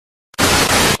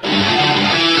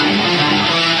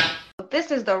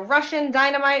This is the Russian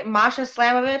Dynamite, Masha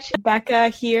Slamovich. Becca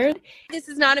here. This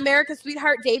is not America's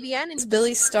Sweetheart, Davian. And It's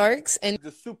Billy Starks. And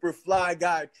the super fly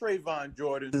guy, Trayvon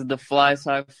Jordan. This is the fly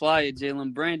side flyer,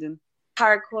 Jalen Brandon.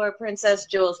 Hardcore Princess,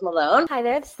 Jules Malone. Hi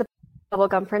there, this is the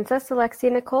Bubblegum Princess, Alexia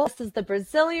Nicole. This is the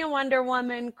Brazilian Wonder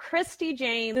Woman, Christy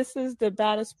James. This is the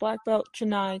baddest black belt,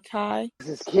 Chennai Kai. This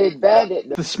is Kid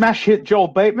Bandit. The smash hit, Joel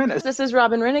Bateman. This is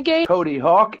Robin Renegade. Cody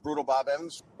Hawk. Brutal Bob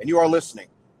Evans. And you are listening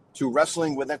to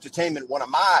Wrestling with Entertainment, one of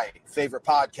my favorite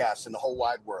podcasts in the whole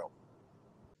wide world.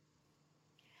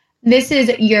 This is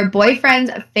your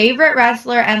boyfriend's favorite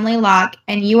wrestler, Emily Locke,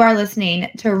 and you are listening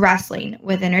to Wrestling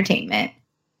with Entertainment.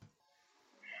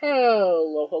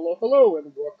 Hello,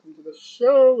 and welcome to the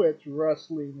show. It's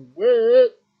Wrestling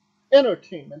with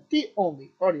Entertainment, the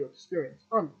only audio experience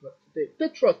on the web today. The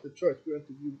trusted choice for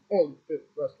interviewing all your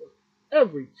favorite wrestlers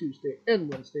every Tuesday and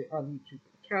Wednesday on YouTube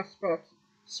and Castbox,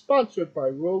 sponsored by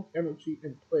Rogue Energy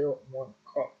and Player One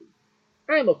Coffee.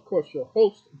 I am, of course, your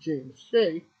host, James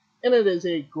Shea, and it is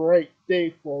a great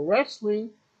day for wrestling,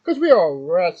 because we are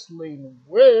wrestling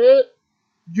with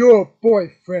your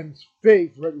boyfriend's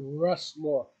favorite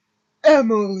wrestler,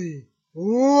 Emily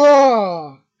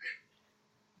Locke.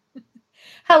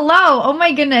 Hello. Oh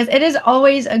my goodness. It is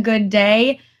always a good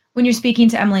day when you're speaking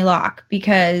to Emily Locke,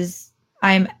 because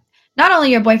I'm not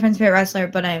only your boyfriend's favorite wrestler,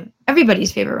 but I'm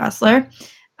everybody's favorite wrestler.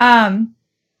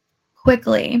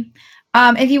 Quickly.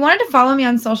 If you wanted to follow me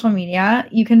on social media,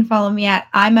 you can follow me at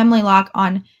I'm Emily Locke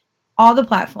on all the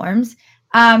platforms.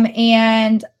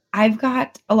 And I've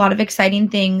got a lot of exciting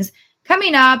things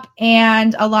coming up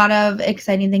and a lot of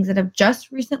exciting things that have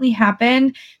just recently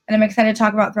happened that I'm excited to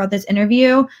talk about throughout this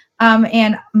interview.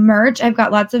 And merch. I've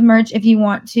got lots of merch. If you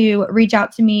want to reach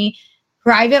out to me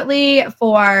privately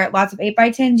for lots of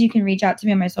 8x10s, you can reach out to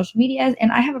me on my social medias.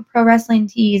 And I have a Pro Wrestling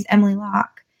Tees Emily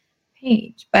Locke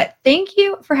page. But thank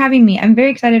you for having me. I'm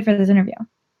very excited for this interview.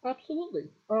 Absolutely.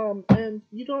 And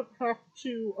you don't have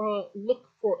to look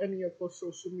for any of our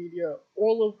social media.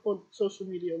 All of our social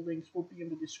media links will be in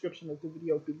the description of the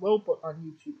video below, but on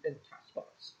YouTube and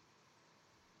Castbox.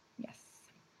 Yes.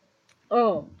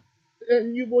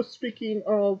 And you were speaking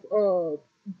of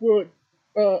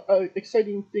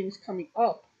exciting things coming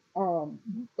up.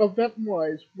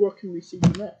 Event-wise, where can we see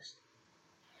you next?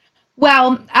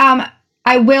 Well,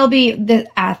 I will be,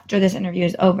 after this interview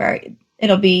is over,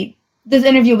 this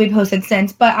interview will be posted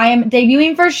since, but I am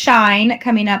debuting for Shine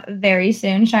coming up very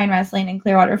soon, Shine Wrestling in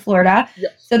Clearwater, Florida.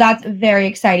 Yes. So that's very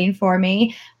exciting for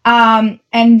me. And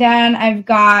then I've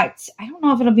got, I don't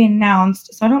know if it'll be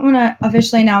announced, so I don't want to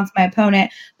officially announce my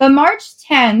opponent, but March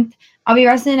 10th, I'll be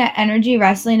wrestling at Energy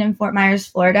Wrestling in Fort Myers,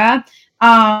 Florida.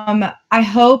 I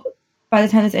hope by the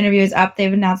time this interview is up,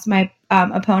 they've announced my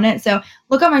opponent. So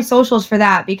look at my socials for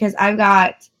that, because I've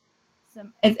got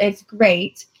it's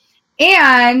great.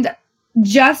 And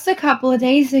just a couple of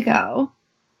days ago,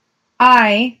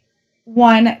 I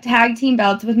won tag team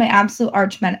belts with my absolute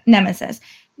arch nemesis.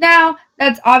 Now,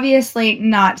 that's obviously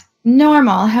not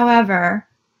normal. However,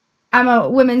 I'm a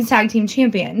women's tag team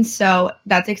champion, so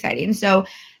that's exciting. So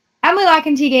Emily Locke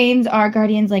and T. Gaines are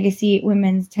Guardians Legacy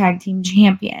women's tag team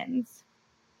champions.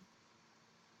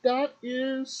 That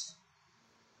is,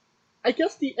 I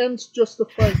guess the ends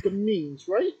justify the means,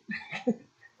 right?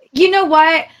 You know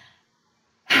what?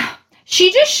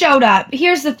 She just showed up.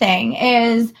 Here's the thing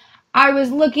is I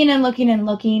was looking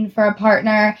for a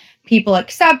partner. People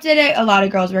accepted it. A lot of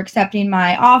girls were accepting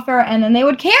my offer, and then they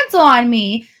would cancel on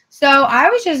me. So I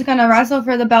was just going to wrestle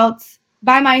for the belts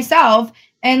by myself,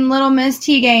 and little Miss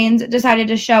T. Gaines decided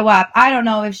to show up. I don't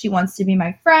know if she wants to be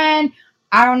my friend.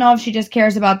 I don't know if she just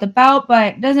cares about the belt,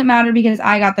 but it doesn't matter because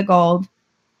I got the gold.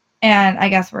 And I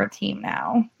guess we're a team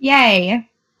now. Yay.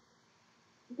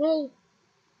 Well,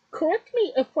 correct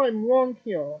me if I'm wrong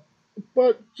here,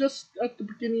 but just at the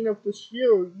beginning of this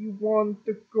year, you won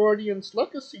the Guardians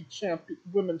Legacy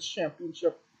Women's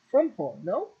Championship from home,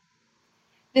 no?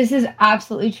 This is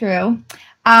absolutely true.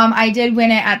 I did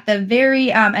win it at the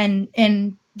very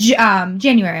in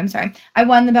January. I'm sorry. I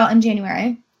won the belt in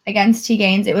January against T.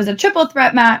 Gaines. It was a triple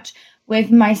threat match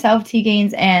with myself, T.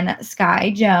 Gaines, and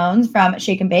Sky Jones from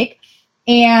Shake and Bake.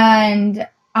 And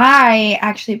I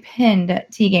actually pinned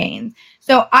T. Gaines.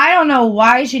 So I don't know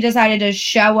why she decided to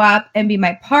show up and be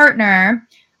my partner,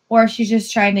 or if she's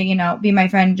just trying to, be my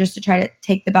friend just to try to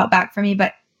take the belt back from me.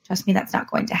 But trust me, that's not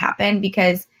going to happen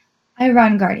because I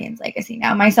run Guardians Legacy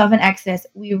now. Myself and Exodus,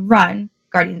 we run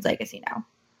Guardians Legacy now.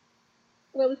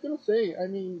 Well, I was going to say,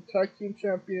 tag team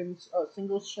champions,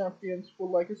 singles champions for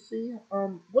Legacy.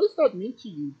 What does that mean to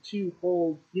you to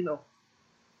hold,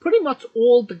 pretty much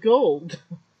all the gold?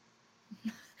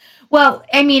 Well,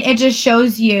 it just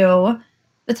shows you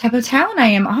the type of talent I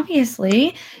am,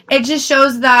 obviously. It just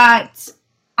shows that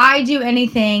I do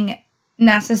anything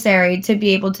necessary to be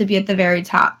able to be at the very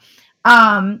top.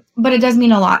 But it does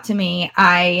mean a lot to me.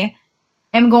 I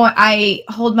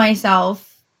hold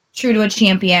myself true to a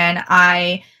champion.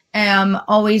 I am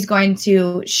always going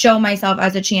to show myself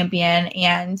as a champion.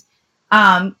 And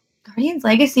Guardian's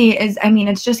Legacy is, I mean,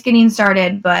 it's just getting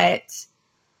started, but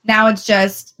now it's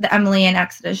just the Emily and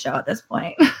Exodus show at this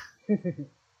point.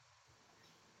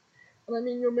 And I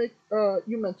mean, you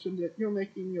mentioned it. You're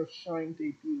making your Shine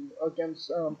debut against,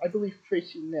 I believe,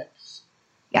 Tracy Nix.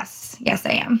 Yes,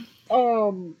 I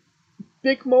am.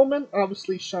 Big moment.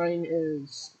 Obviously, Shine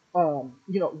is,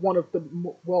 one of the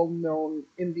well-known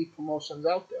indie promotions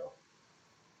out there.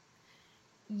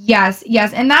 Yes,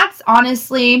 and that's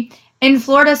honestly in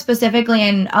Florida specifically,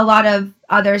 and a lot of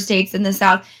other states in the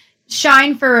South.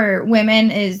 Shine for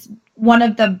women is one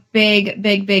of the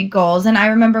big goals. And I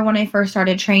remember when I first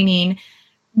started training,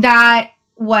 that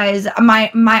was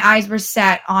my eyes were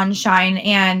set on Shine,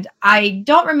 and I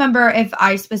don't remember if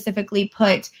I specifically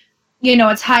put,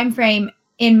 a time frame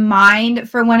in mind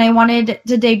for when I wanted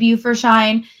to debut for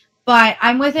Shine, but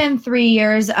I'm within 3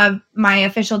 years of my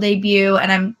official debut,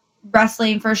 and I'm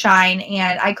wrestling for Shine,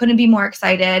 and I couldn't be more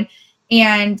excited.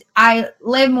 And I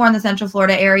live more in the Central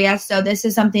Florida area, so this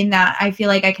is something that I feel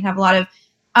like I can have a lot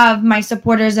of my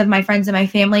supporters, of my friends and my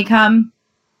family come.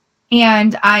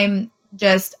 And I'm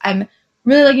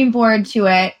really looking forward to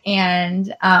it,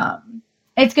 and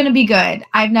it's going to be good.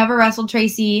 I've never wrestled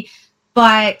Tracy,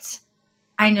 but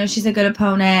I know she's a good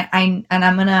opponent. I'm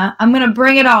gonna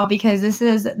bring it all, because this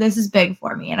is big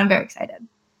for me, and I'm very excited.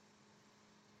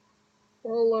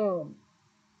 Well,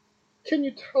 can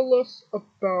you tell us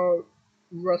about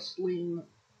wrestling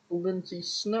Lindsay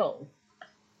Snow?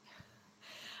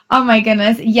 Oh my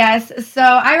goodness, yes. So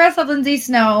I wrestled Lindsay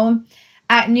Snow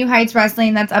at New Heights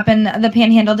Wrestling, that's up in the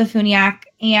Panhandle de Funiac.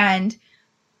 And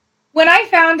when I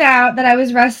found out that I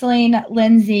was wrestling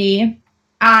Lindsay,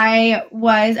 I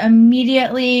was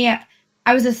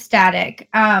ecstatic.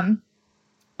 And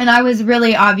I was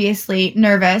really obviously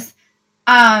nervous.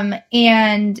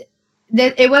 And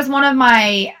it was one of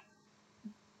my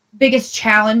biggest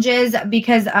challenges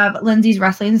because of Lindsay's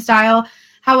wrestling style.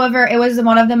 However, it was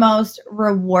one of the most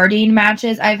rewarding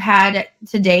matches I've had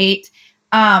to date.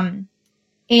 And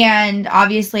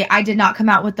obviously I did not come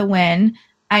out with the win.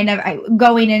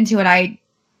 Going into it, I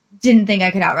didn't think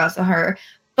I could out wrestle her,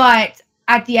 but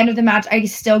at the end of the match, I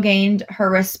still gained her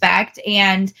respect.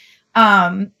 And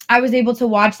I was able to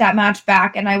watch that match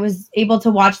back, and I was able to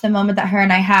watch the moment that her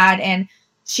and I had. And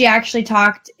she actually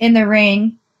talked in the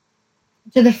ring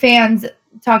to the fans,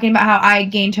 talking about how I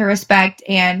gained her respect.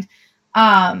 And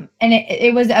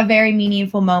it was a very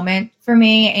meaningful moment for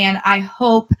me. And I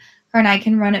hope her and I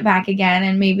can run it back again,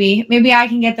 and maybe I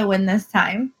can get the win this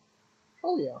time.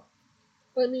 Oh yeah.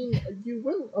 I mean, you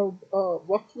went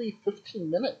roughly 15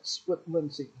 minutes with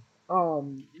Lindsay.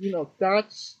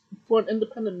 That's, for an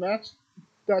independent match,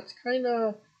 that's kind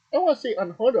of, I don't want to say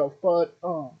unheard of, but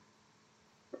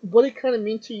what did it kind of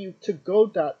mean to you to go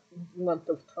that length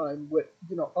of time with,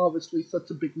 obviously such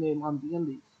a big name on the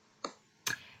indies?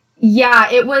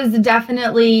 Yeah, it was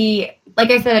definitely,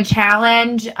 like I said, a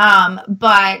challenge,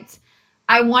 but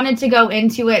I wanted to go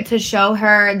into it to show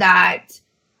her that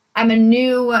I'm a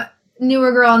newer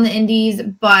girl in the indies,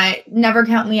 but never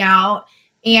count me out.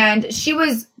 And she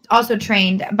was also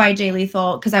trained by Jay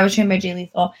Lethal, because I was trained by Jay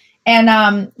Lethal.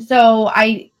 And so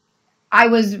I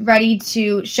was ready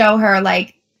to show her,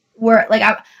 I'm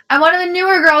one of the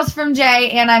newer girls from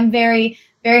Jay, and I'm very,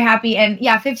 very happy. And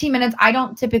yeah, 15 minutes, I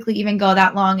don't typically even go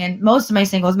that long in most of my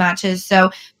singles matches. So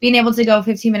being able to go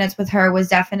 15 minutes with her was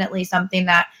definitely something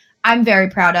that I'm very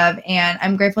proud of. And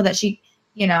I'm grateful that she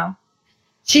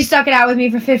stuck it out with me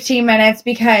for 15 minutes,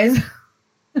 because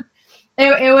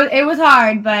it was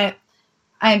hard, but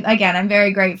I'm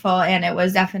very grateful, and it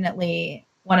was definitely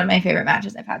one of my favorite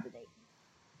matches I've had to date.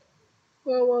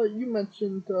 Well, you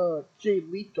mentioned Jay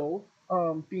Lethal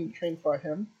being trained by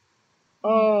him.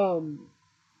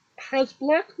 Has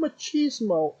Black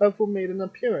Machismo ever made an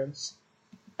appearance?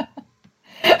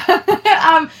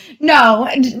 No,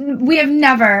 we have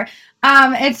never.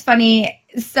 It's funny.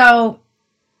 So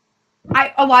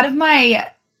a lot of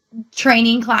my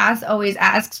training class always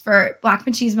asks for Black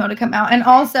Machismo to come out. And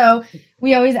also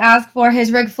we always ask for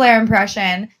his Ric Flair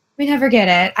impression. We never get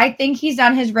it. I think he's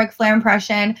done his Ric Flair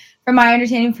impression, from my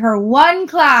understanding, for one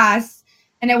class,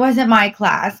 and it wasn't my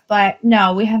class. But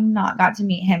no, we have not got to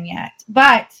meet him yet.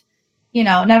 But,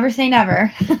 never say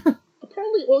never.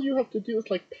 Apparently all you have to do is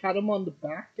pat him on the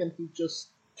back, and he just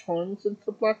turns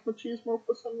into Black Machismo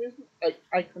for some reason.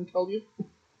 I can tell you.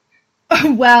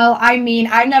 Well, I mean,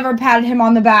 I've never patted him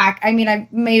on the back. I mean, I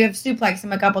may have suplexed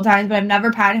him a couple times, but I've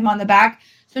never patted him on the back.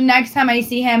 So next time I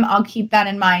see him, I'll keep that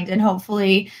in mind, and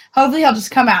hopefully he'll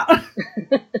just come out.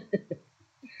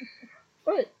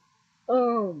 Right.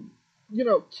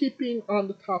 Keeping on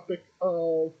the topic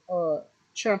of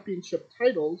championship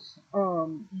titles,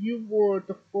 you were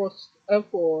the first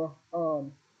ever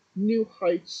New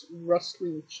Heights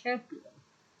wrestling champion.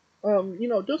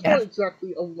 There's not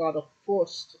exactly a lot of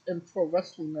firsts in pro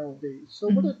wrestling nowadays. So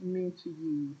what did it mean to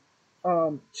you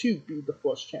to be the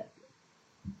first champion?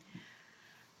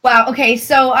 Wow. Okay.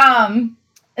 So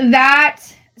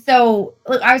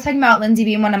look, I was talking about Lindsay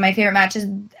being one of my favorite matches.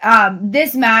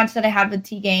 This match that I had with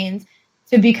T Gaines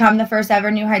to become the first ever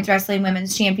New Heights Wrestling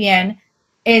Women's Champion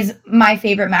is my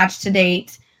favorite match to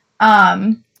date.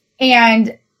 And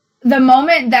the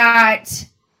moment that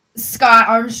Scott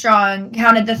Armstrong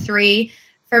counted the 3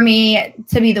 for me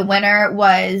to be the winner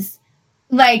was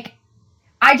like,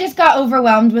 I just got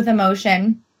overwhelmed with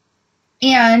emotion.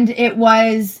 And it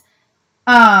was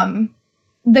one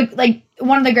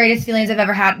of the greatest feelings I've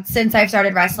ever had since I've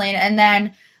started wrestling. And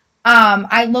then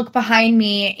I look behind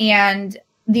me and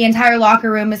the entire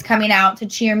locker room is coming out to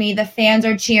cheer me. The fans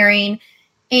are cheering.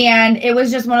 And it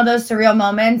was just one of those surreal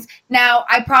moments. Now,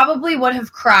 I probably would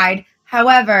have cried.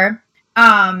 However,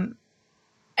 and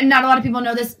not a lot of people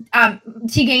know this,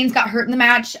 T Gaines got hurt in the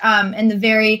match in the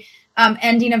very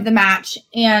ending of the match.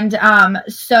 And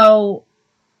so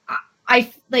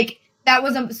I that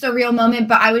was a surreal moment,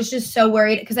 but I was just so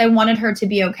worried because I wanted her to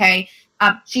be okay.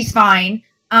 She's fine.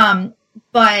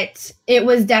 But it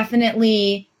was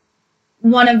definitely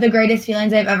one of the greatest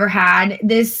feelings I've ever had.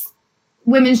 This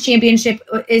women's championship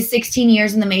is 16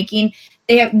 years in the making.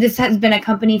 This has been a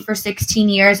company for 16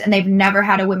 years, and they've never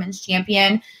had a women's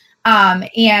champion.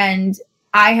 And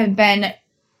I have been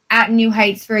at New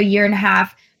Heights for a year and a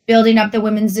half, building up the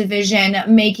women's division,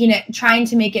 trying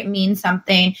to make it mean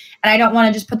something. And I don't want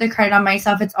to just put the credit on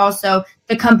myself. It's also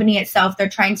the company itself. They're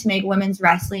trying to make women's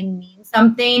wrestling mean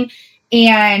something.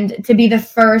 And to be the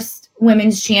first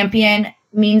women's champion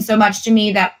means so much to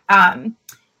me that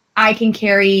I can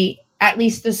carry at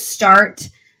least the start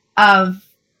of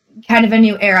kind of a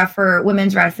new era for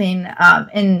women's wrestling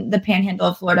in the Panhandle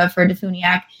of Florida for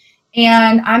Defuniak.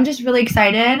 And I'm just really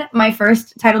excited. My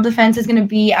first title defense is going to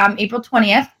be April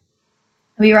 20th.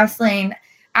 I'll be wrestling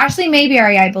Ashley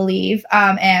Mayberry, I believe.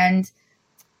 And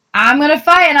I'm going to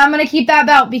fight, and I'm going to keep that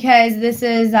belt because this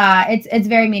is, it's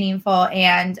very meaningful.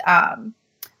 And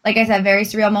like I said, very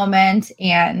surreal moment.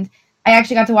 And I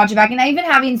actually got to watch it back. And even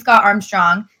having Scott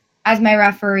Armstrong as my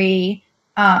referee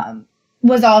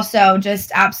was also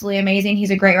just absolutely amazing. He's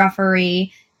a great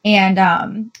referee.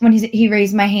 And when he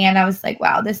raised my hand, I was like,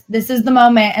 wow, this is the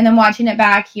moment. And then watching it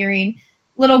back, hearing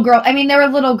there were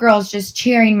little girls just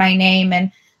cheering my name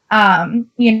and,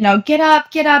 get up,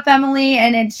 Emily.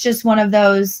 And it's just one of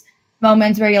those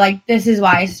moments where you're like, this is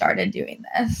why I started doing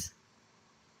this.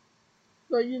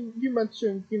 Now, you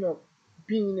mentioned,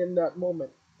 being in that moment.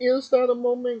 Is that a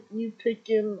moment you take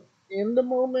in the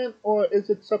moment, or is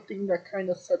it something that kind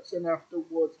of sets in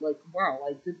afterwards, like, wow,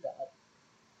 I did that?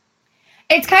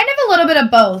 It's kind of a little bit of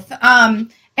both.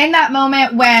 In that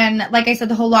moment when, like I said,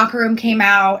 the whole locker room came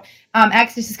out,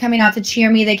 Exodus is coming out to cheer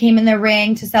me. They came in the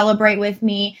ring to celebrate with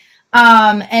me.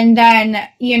 And then,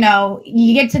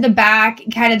 you get to the back,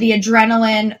 kind of the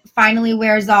adrenaline finally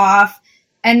wears off.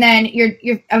 And then you're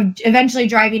eventually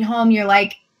driving home. You're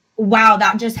like, wow,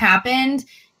 that just happened.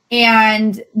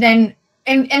 And then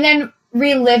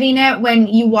reliving it when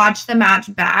you watch the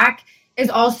match back is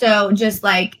also just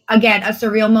like, again, a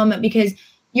surreal moment because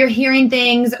you're hearing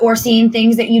things or seeing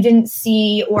things that you didn't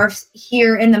see or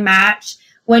hear in the match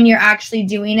when you're actually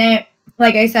doing it.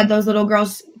 Like I said, those little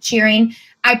girls cheering,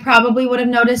 I probably would have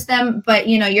noticed them, but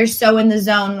you're so in the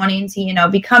zone wanting to,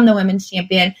 become the women's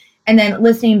champion. And then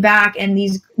listening back and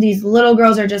these little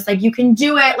girls are just like, you can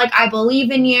do it. Like, I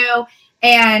believe in you.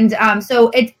 And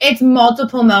so it's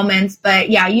multiple moments, but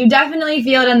yeah, you definitely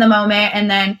feel it in the moment. And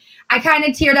then I kind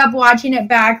of teared up watching it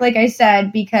back, like I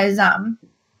said, because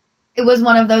it was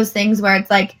one of those things where it's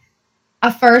like,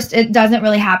 a first, it doesn't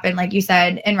really happen, like you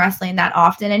said, in wrestling that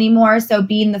often anymore. So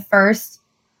being the first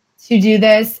to do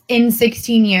this in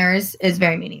 16 years is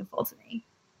very meaningful to me.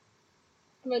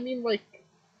 And I mean, like,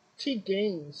 T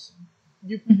Gaines,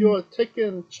 you're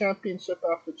taking championship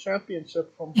after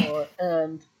championship from her,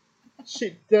 and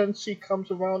she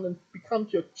comes around and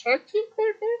becomes your tag team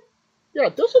partner? Yeah,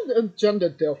 there's an agenda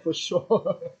there for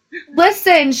sure.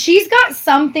 Listen, she's got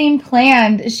something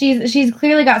planned. She's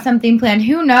clearly got something planned.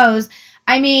 Who knows?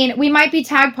 I mean, we might be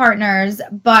tag partners,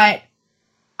 but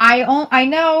I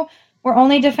know we're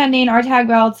only defending our tag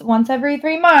belts once every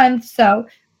 3 months, so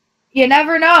you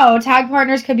never know. Tag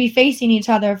partners could be facing each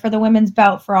other for the women's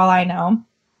belt for all I know.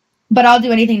 But I'll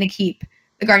do anything to keep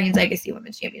the Guardians Legacy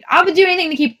Women's Champion. I'll do anything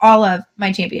to keep all of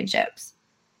my championships.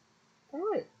 All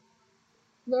right.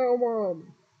 Now,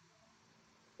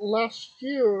 last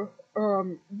year,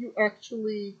 you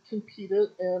actually competed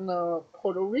in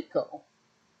Puerto Rico.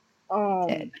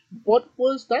 What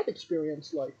was that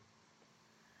experience like?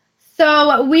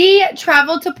 So we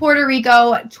traveled to Puerto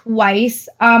Rico twice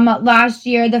last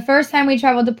year. The first time we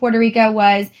traveled to Puerto Rico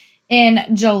was in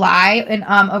July and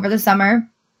over the summer.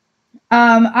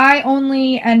 I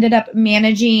only ended up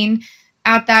managing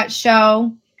at that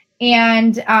show,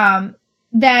 and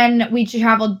then we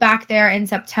traveled back there in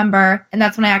September, and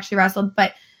that's when I actually wrestled.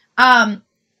 But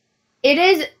it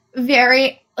is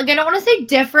very, like, I don't want to say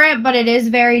different, but it is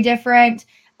very different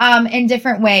in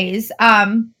different ways.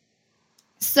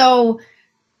 So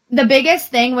the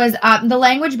biggest thing was the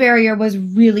language barrier was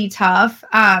really tough.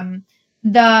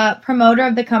 The promoter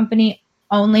of the company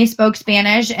only spoke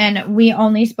Spanish, and we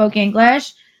only spoke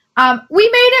English. We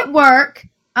made it work,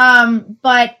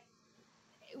 but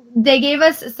they gave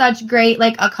us such great,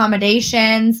 like,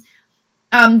 accommodations.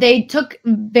 They took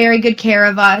very good care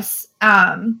of us,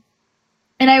 and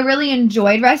I really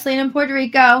enjoyed wrestling in Puerto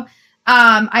Rico.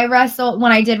 When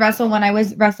I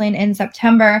was wrestling in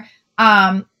September.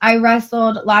 I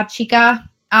wrestled La Chica,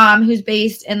 who's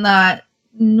based in the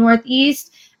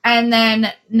Northeast, and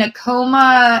then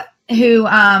Nakoma, who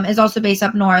is also based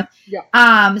up north.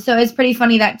 Yeah. So it's pretty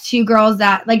funny that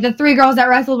the 3 girls that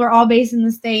wrestled were all based in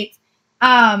the States.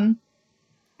 But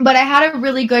I had a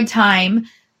really good time,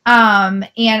 and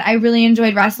I really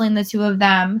enjoyed wrestling the 2 of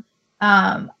them.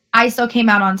 I still came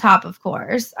out on top, of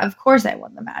course. Of course I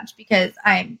won the match because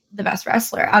I'm the best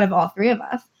wrestler out of all 3 of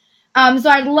us. So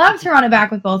I'd love to run it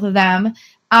back with both of them.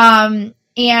 But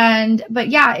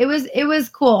yeah, it was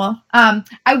cool.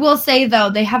 I will say though,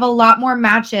 they have a lot more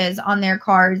matches on their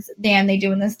cards than they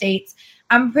do in the States.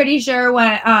 I'm pretty sure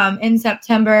when in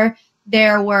September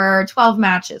there were 12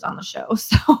 matches on the show.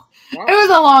 So wow. It was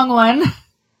a long one.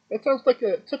 That sounds like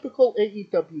a typical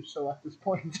AEW show at this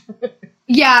point.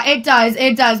 Yeah, it does.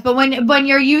 It does. But when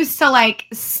you're used to like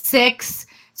 6,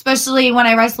 especially when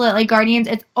I wrestle at like Guardians,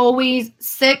 it's always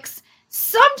 6.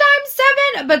 Sometimes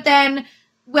 7, but then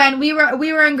when we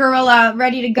were in Gorilla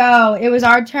ready to go, it was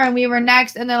our turn. We were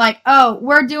next, and they're like, "Oh,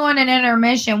 we're doing an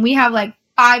intermission. We have like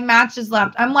 5 matches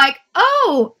left." I'm like,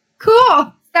 "Oh,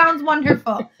 cool. Sounds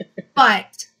wonderful."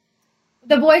 But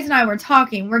the boys and I were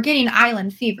talking. We're getting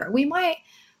island fever. We might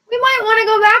want to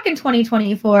go back in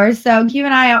 2024. So keep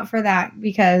an eye out for that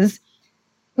because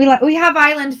we have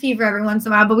island fever every once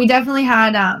in a while. But we definitely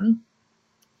had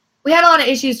we had a lot of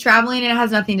issues traveling, and it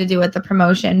has nothing to do with the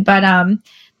promotion. But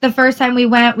the first time we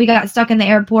went, we got stuck in the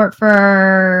airport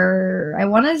for, I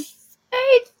want to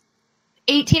say,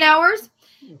 18 hours.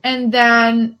 And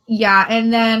then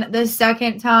the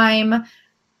second time,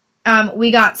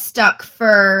 we got stuck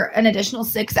for an additional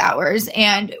 6 hours.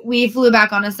 And we flew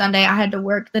back on a Sunday. I had to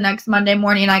work the next Monday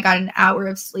morning, and I got an hour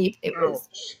of sleep. It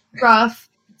was rough.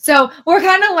 So we're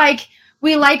kind of like,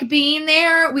 we like being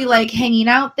there, we like hanging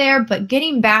out there, but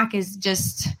getting back is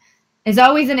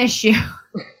always an issue.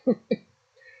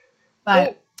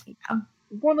 But yeah.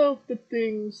 One of the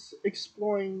things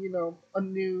exploring, a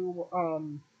new,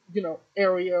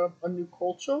 area, a new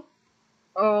culture.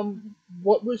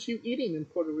 What was you eating in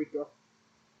Puerto Rico?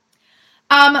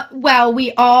 Well,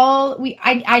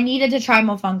 I needed to try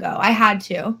mofongo. I had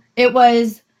to.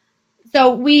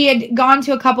 So we had gone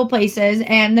to a couple places,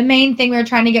 and the main thing we were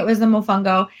trying to get was the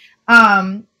mofongo.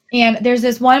 And there's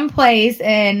this one place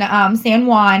in San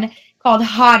Juan called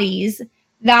Hottie's.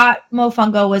 That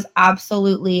mofongo was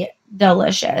absolutely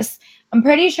delicious. I'm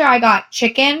pretty sure I got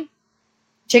chicken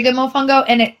mofongo,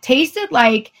 and it tasted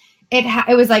like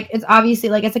it was like, it's obviously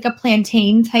like, it's like a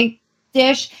plantain type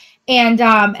dish. And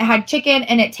it had chicken,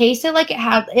 and it tasted like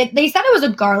they said it was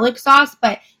a garlic sauce,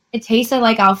 but it tasted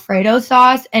like Alfredo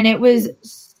sauce, and it was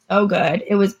so good.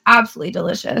 It was absolutely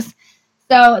delicious.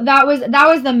 So that was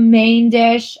the main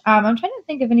dish. I'm trying to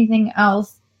think of anything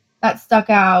else that stuck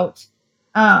out.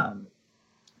 But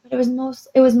it was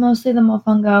mostly the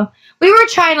mofongo. We were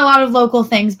trying a lot of local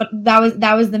things, but that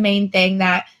was the main thing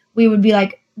that we would be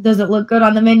like, does it look good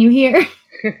on the menu here?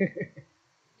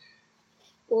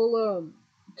 Well,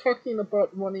 talking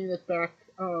about running it back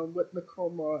with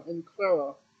Nakoma and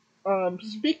Clara.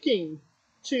 Speaking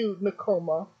to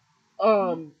Nakoma,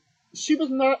 she was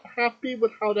not happy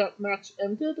with how that match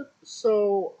ended.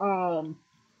 So,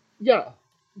 yeah,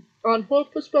 on her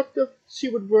perspective, she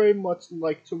would very much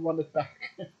like to run it back.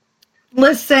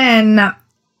 Listen,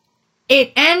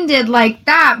 it ended like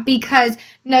that because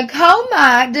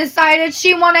Nakoma decided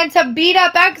she wanted to beat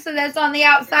up Exodus on the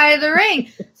outside of the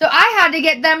ring. So I had to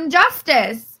get them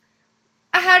justice.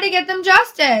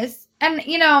 And,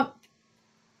 you know,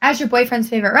 as your boyfriend's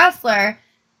favorite wrestler,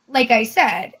 like I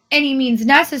said, any means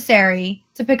necessary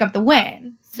to pick up the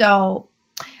win. So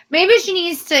maybe she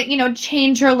needs to, you know,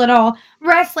 change her little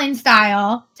wrestling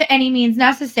style to any means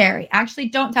necessary. Actually,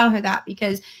 don't tell her that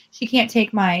because she can't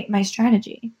take my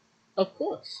strategy. Of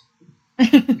course.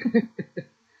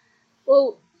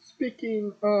 Well,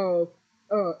 speaking of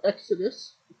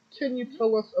Exodus, can you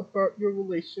tell us about your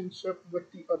relationship with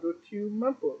the other two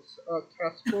members,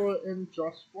 Casper and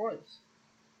Josh Wise?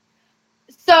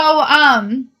 So,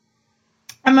 I'm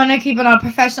gonna keep it all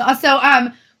professional. So,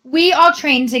 we all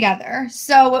train together.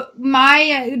 So,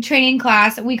 my training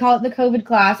class, we call it the COVID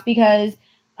class because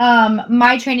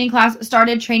my training class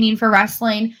started training for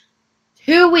wrestling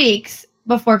 2 weeks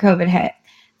before COVID hit.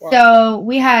 Wow. So,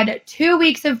 we had 2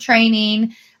 weeks of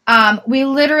training. We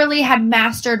literally had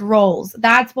mastered roles.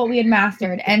 That's what we had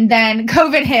mastered. And then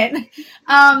COVID hit.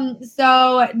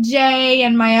 So Jay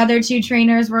and my other two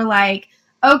trainers were like,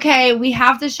 okay, we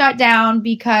have to shut down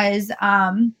because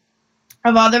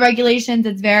of all the regulations.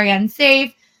 It's very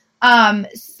unsafe.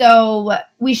 So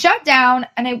we shut down,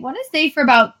 and I want to say for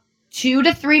about 2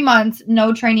 to 3 months,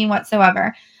 no training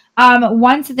whatsoever.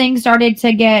 Once things started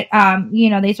to get,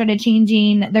 they started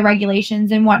changing the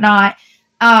regulations and whatnot,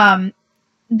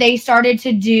 they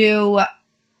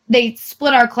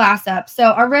split our class up.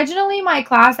 So originally my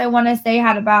class, I want to say,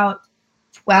 had about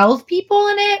 12 people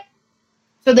in it.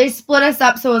 So they split us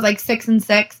up. So it was like 6 and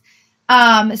 6.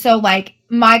 So like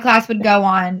my class would go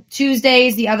on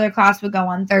Tuesdays, the other class would go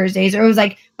on Thursdays. Or it was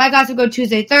like my class would go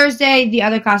Tuesday, Thursday, the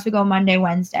other class would go Monday,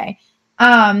 Wednesday.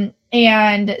 And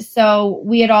so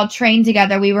we had all trained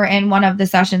together. We were in one of the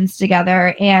sessions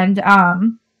together, and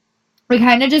we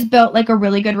kind of just built like a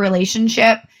really good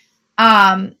relationship,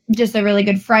 just a really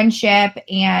good friendship,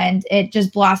 and it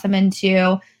just blossomed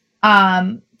into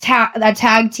a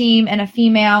tag team and a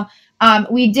female.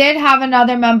 We did have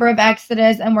another member of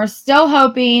Exodus, and we're still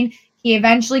hoping he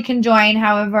eventually can join.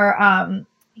 However,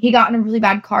 he got in a really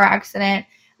bad car accident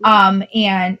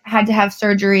and had to have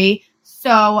surgery.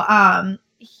 So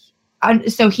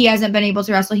he hasn't been able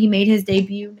to wrestle. He made his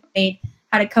debut,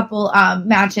 had a couple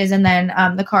matches, and then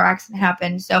the car accident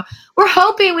happened. So we're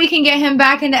hoping we can get him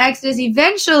back into Exodus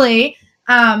eventually.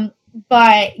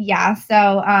 But yeah,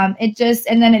 so it just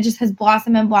has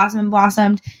blossomed and blossomed and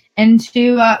blossomed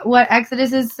into what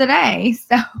Exodus is today.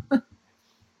 So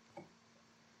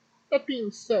that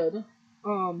being said,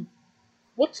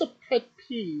 what's a pet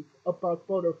peeve about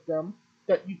both of them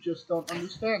that you just don't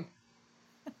understand?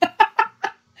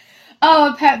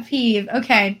 Oh, a pet peeve.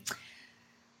 Okay.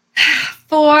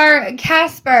 For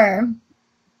Casper.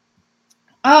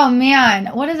 Oh, man.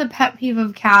 What is a pet peeve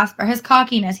of Casper? His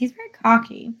cockiness. He's very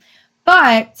cocky.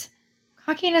 But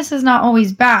cockiness is not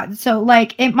always bad. So,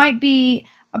 like, it might be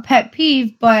a pet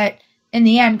peeve, but in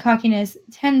the end, cockiness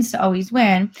tends to always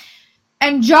win.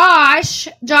 And Josh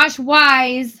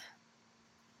Wise,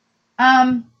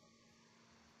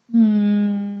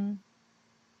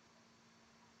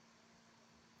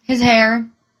 his hair.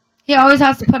 He always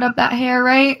has to put up that hair,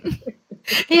 right?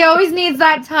 He always needs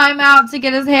that time out to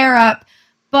get his hair up.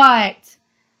 But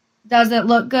does it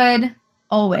look good?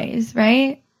 Always,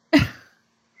 right?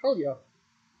 Hell yeah.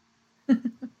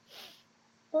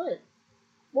 Alright.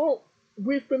 Well,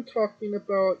 we've been talking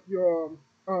about your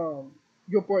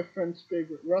boyfriend's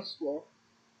favorite wrestler.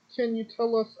 Can you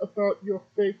tell us about your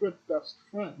favorite best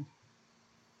friend?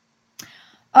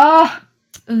 Oh,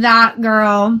 that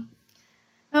girl.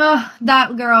 Oh,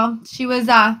 that girl. She was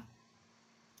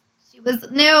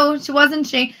new, wasn't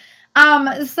she?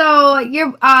 So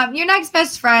your next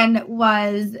best friend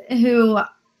was who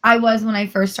I was when I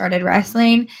first started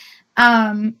wrestling.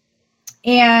 And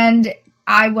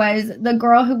I was the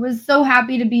girl who was so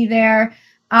happy to be there.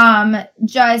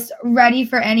 Just ready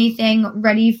for anything,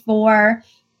 ready for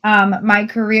my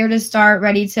career to start,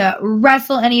 ready to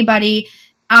wrestle anybody.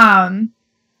 And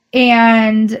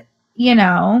you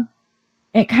know,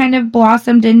 it kind of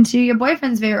blossomed into your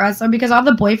boyfriend's favorite wrestler because all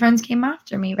the boyfriends came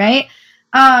after me, right?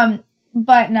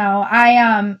 But no,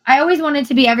 I always wanted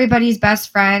to be everybody's best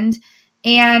friend,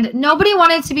 and nobody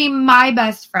wanted to be my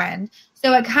best friend.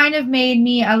 So it kind of made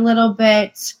me a little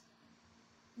bit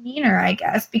meaner, I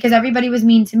guess, because everybody was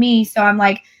mean to me. So I'm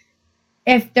like,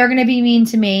 if they're going to be mean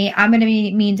to me, I'm going to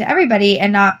be mean to everybody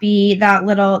and not be that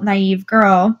little naive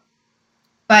girl.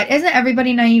 But isn't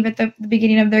everybody naive at the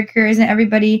beginning of their career? Isn't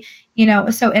everybody,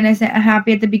 so innocent and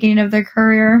happy at the beginning of their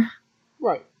career?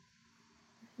 Right.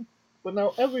 But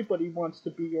now everybody wants to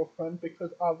be your friend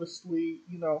because obviously,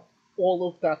 all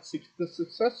of the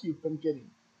success you've been getting.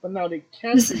 But now they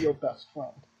can't be your best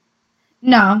friend.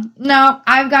 No,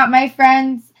 I've got my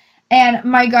friends and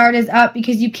my guard is up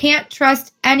because you can't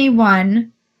trust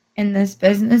anyone in this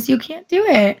business. You can't do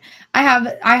it. I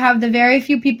have the very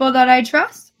few people that I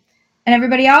trust, and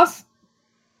everybody else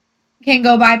can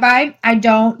go bye-bye. I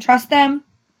don't trust them.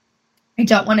 I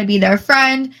don't want to be their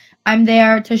friend. I'm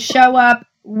there to show up,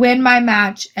 win my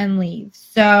match, and leave.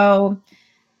 So,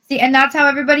 see, and that's how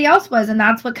everybody else was, and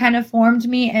that's what kind of formed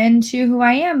me into who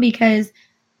I am because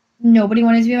nobody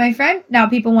wanted to be my friend. Now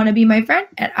people want to be my friend,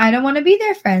 and I don't want to be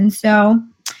their friend. So,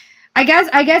 I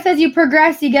guess as you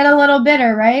progress, you get a little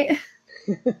bitter, right?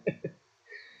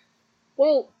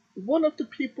 Well, one of the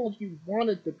people you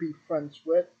wanted to be friends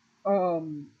with,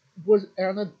 was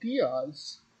Anna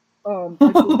Diaz.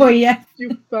 Oh yeah.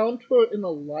 You found her in a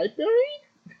library?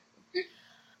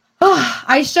 Oh,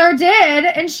 I sure did,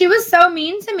 and she was so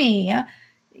mean to me.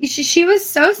 She was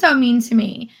so mean to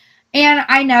me, and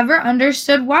I never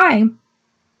understood why.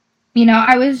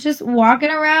 I was just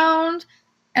walking around,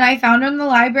 and I found her in the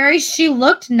library. She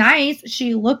looked nice.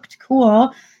 She looked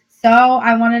cool. So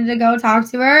I wanted to go talk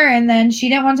to her, and then she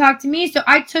didn't want to talk to me. So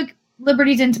I took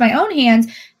liberties into my own hands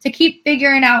to keep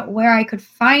figuring out where I could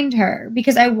find her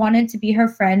because I wanted to be her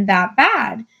friend that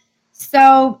bad.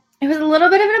 So it was a little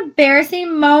bit of an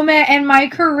embarrassing moment in my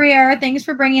career. Thanks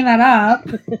for bringing that up.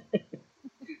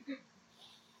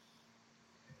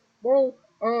 Well,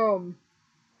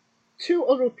 two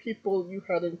other people you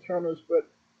had encounters with,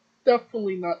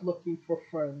 definitely not looking for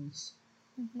friends.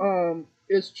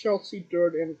 Is Chelsea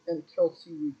Durden and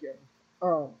Kelsey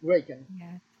Reagan.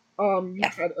 Yeah. You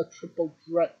had a triple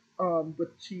threat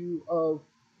with two of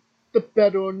the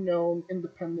better known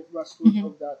independent wrestlers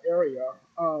of that area,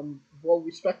 well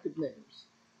respected names.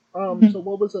 So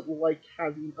what was it like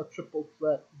having a triple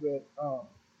threat with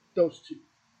those two?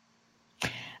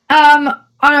 On a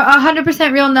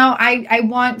 100% real note, I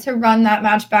want to run that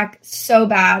match back so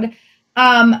bad.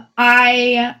 That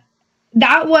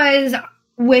was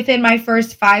within my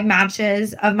first 5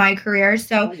 matches of my career.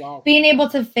 So being able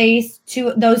to face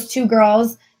those two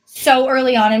girls so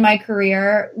early on in my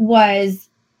career was,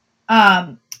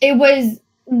 it was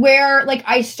where like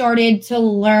I started to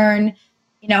learn,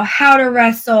 how to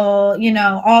wrestle,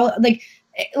 all like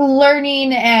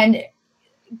learning and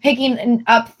picking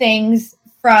up things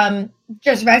from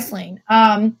just wrestling.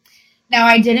 Now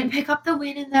I didn't pick up the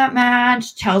win in that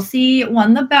match. Chelsea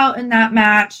won the belt in that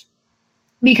match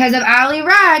because of Allie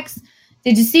Rex.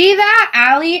 Did you see that?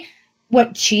 Allie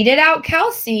cheated out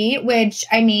Kelsey, which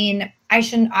I mean, I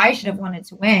should have wanted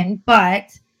to win,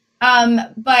 but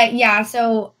yeah,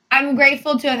 so I'm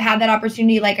grateful to have had that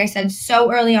opportunity, like I said,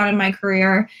 so early on in my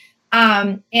career.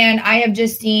 And I have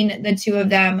just seen the two of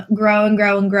them grow and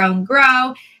grow and grow and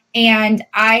grow. And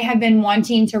I have been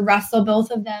wanting to wrestle both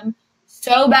of them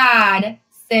so bad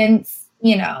since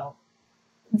the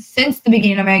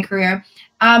beginning of my career.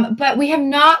 But we have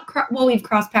not, we've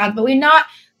crossed paths, but we've not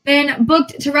been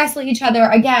booked to wrestle each other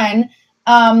again.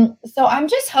 So I'm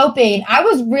just hoping, I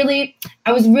was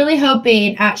really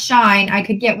hoping at Shine I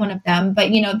could get one of them,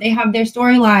 but they have their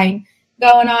storyline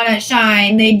going on at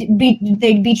Shine.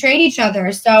 They betrayed each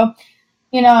other. So,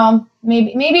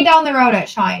 maybe down the road at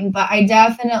Shine, but I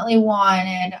definitely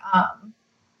wanted, I'm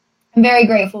very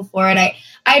grateful for it. I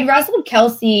had wrestled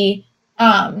Kelsey,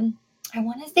 I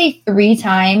want to say 3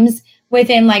 times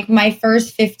within like my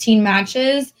first 15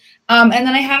 matches. And then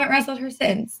I haven't wrestled her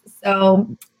since.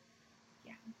 So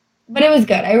yeah, but it was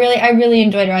good. I really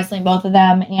enjoyed wrestling both of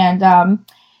them. And,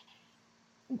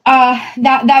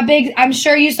 that big, I'm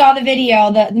sure you saw the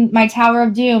video, my Tower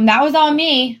of Doom, that was all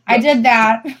me. I did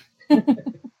that.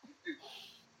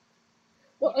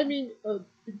 Well, I mean,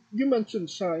 you mentioned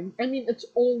Shine. I mean, it's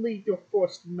only your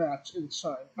first match in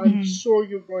Shine. I'm sure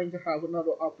you're going to have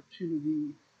another opportunity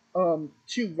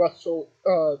to wrestle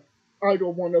either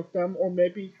one of them, or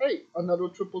maybe, hey, another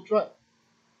triple threat.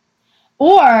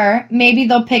 Or maybe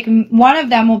one of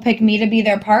them will pick me to be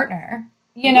their partner.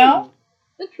 Interesting.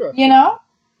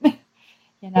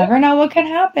 You never know what can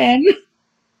happen.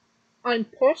 I'm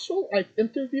partial. I've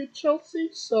interviewed Chelsea,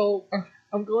 so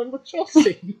I'm going with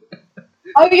Chelsea.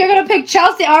 Oh, you're going to pick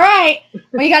Chelsea? All right.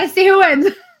 Well, you got to see who wins.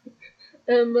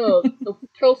 And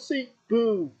Kelsey,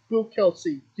 boo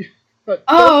Kelsey.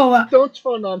 Don't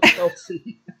turn on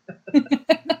Kelsey.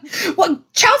 Well,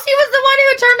 Chelsea was the one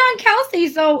who turned on Kelsey,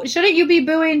 so shouldn't you be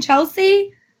booing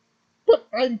Chelsea? But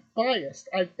I'm biased.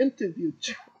 I've interviewed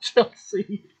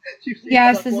Chelsea.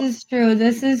 Yes, this is true.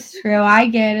 This is true. I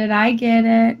get it.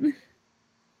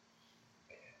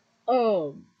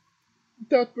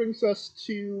 that brings us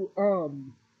to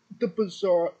the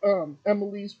bizarre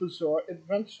Emily's Bizarre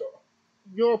Adventure.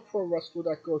 You're a pro wrestler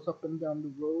that goes up and down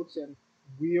the roads, and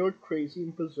weird, crazy,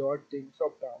 and bizarre things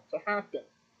are bound to happen.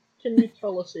 Can you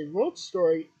tell us a road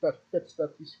story that fits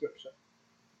that description?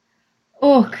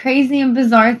 Oh, crazy and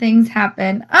bizarre things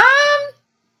happen.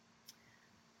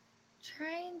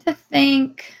 Trying to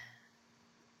think.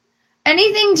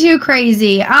 Anything too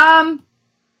crazy. I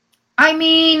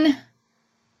mean,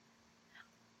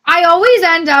 I always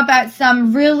end up at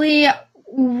some really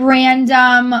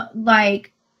random,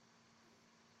 like,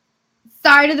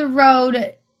 side of the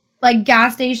road, like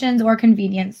gas stations or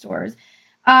convenience stores.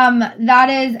 That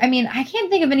is, I mean, I can't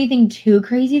think of anything too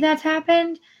crazy that's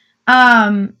happened.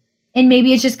 And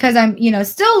maybe it's just because I'm,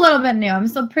 still a little bit new. I'm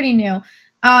still pretty new.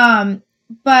 But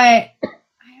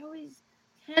I always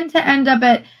tend to end up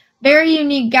at very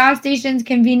unique gas stations,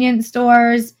 convenience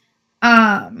stores.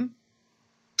 But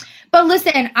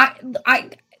listen, I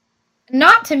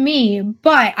not to me,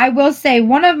 but I will say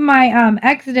one of my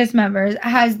Exodus members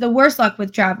has the worst luck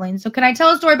with traveling. So can I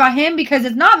tell a story about him? Because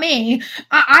it's not me.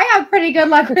 I have pretty good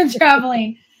luck with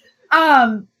traveling.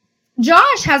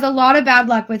 Josh has a lot of bad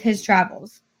luck with his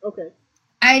travels. Okay.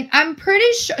 I'm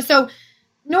pretty sure. So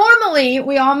normally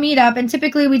we all meet up, and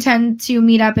typically we tend to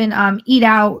meet up and eat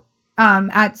out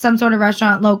at some sort of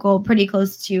restaurant local, pretty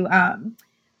close to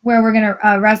where we're gonna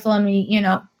wrestle, and we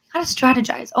gotta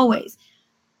strategize always.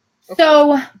 Okay.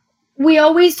 So we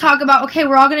always talk about, okay,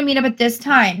 we're all gonna meet up at this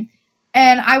time,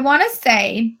 and I want to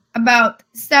say about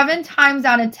 7 times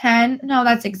out of 10. No,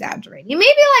 that's exaggerating.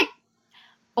 Maybe like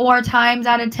 4 times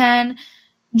out of 10.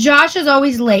 Josh is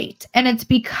always late, and it's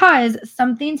because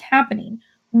something's happening.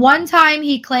 One time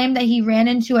he claimed that he ran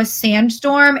into a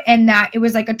sandstorm and that it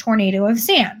was like a tornado of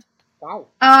sand. Wow.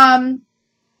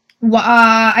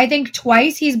 I think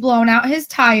twice he's blown out his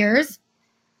tires.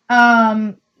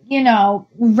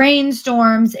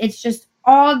 Rainstorms. It's just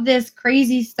all this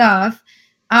crazy stuff.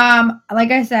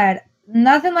 Like I said,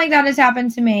 nothing like that has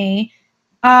happened to me.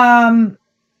 But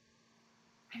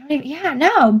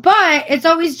it's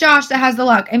always Josh that has the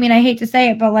luck. I mean, I hate to say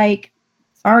it, but like,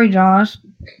 sorry, Josh,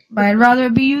 but I'd rather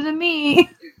it be you than me.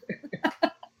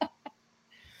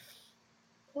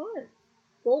 All right.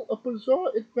 Well, a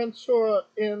bizarre adventure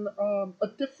in a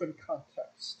different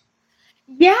context.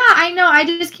 Yeah, I know. I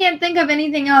just can't think of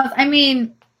anything else. I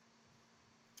mean,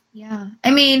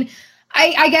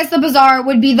 I guess the bizarre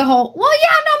would be the whole,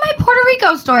 my Puerto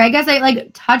Rico story. I guess I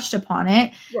touched upon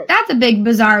it. Right. That's a big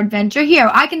bizarre adventure. Here,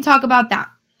 I can talk about that.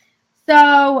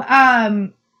 So,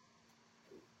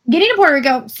 getting to Puerto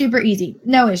Rico, super easy.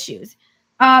 No issues.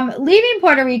 Leaving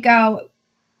Puerto Rico,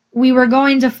 we were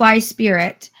going to fly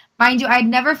Spirit. Mind you, I'd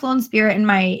never flown Spirit in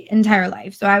my entire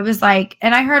life. So I was like,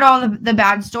 and I heard all the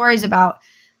bad stories about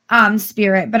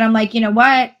Spirit, but I'm like, you know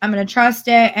what? I'm going to trust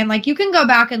it. And like, you can go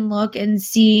back and look and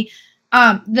see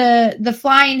the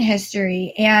flying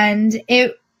history, and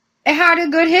it had a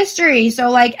good history. So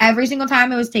like every single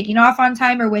time it was taking off on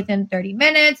time or within 30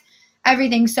 minutes,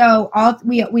 everything. So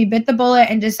we bit the bullet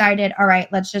and decided, all right,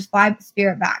 let's just fly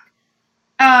Spirit back.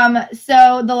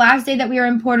 So the last day that we were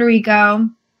in Puerto Rico,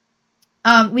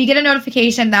 we get a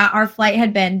notification that our flight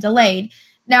had been delayed.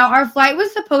 Now our flight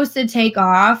was supposed to take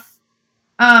off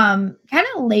kind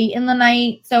of late in the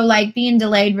night. So like being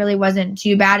delayed really wasn't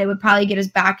too bad. It would probably get us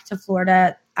back to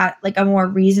Florida at like a more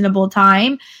reasonable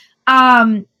time.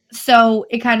 So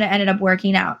it kind of ended up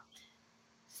working out.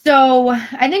 So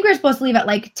I think we were supposed to leave at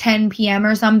like 10 p.m.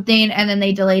 or something, and then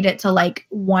they delayed it to like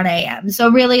 1 a.m. So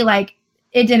really like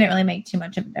it didn't really make too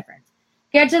much of a difference.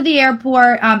 Get to the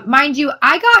airport. Mind you,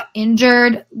 I got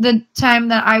injured the time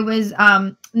that I was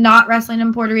not wrestling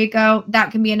in Puerto Rico.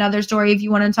 That can be another story if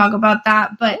you want to talk about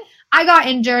that. But I got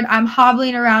injured. I'm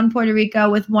hobbling around Puerto Rico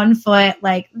with one foot,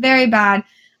 like very bad.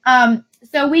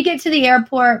 So we get to the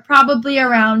airport probably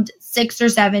around 6 or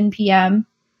 7 p.m.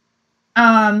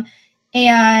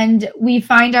 And we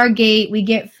find our gate. We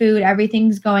get food.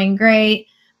 Everything's going great.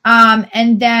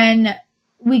 And then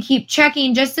we keep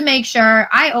checking just to make sure.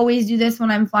 I always do this when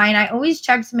I'm flying. I always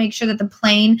check to make sure that the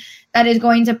plane that is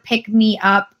going to pick me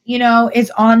up,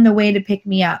 is on the way to pick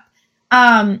me up.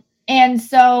 And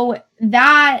so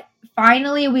that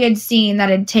finally we had seen that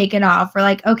had taken off. We're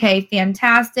like, okay,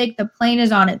 fantastic. The plane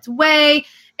is on its way.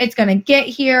 It's going to get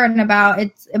here in about a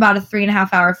 3.5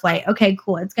 hour flight. Okay,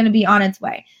 cool. It's going to be on its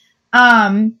way.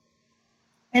 And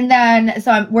then,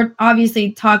 we're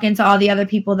obviously talking to all the other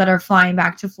people that are flying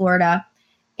back to Florida.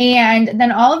 And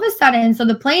then all of a sudden, so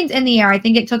the plane's in the air. I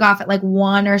think it took off at like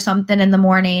 1 or something in the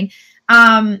morning.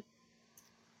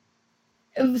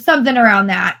 Something around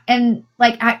that. And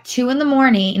like at 2 in the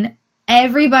morning,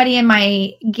 everybody in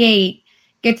my gate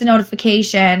gets a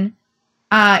notification,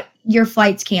 your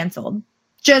flight's canceled.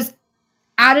 Just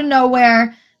out of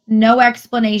nowhere, no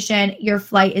explanation, your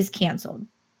flight is canceled.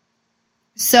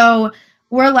 So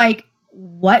we're like,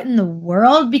 what in the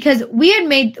world? Because we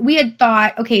had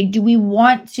thought, okay, do we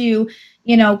want to,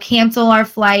 cancel our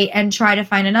flight and try to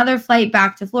find another flight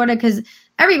back to Florida? Because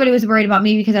everybody was worried about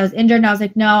me because I was injured. And I was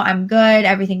like, no, I'm good.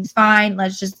 Everything's fine.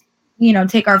 Let's just,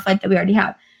 take our flight that we already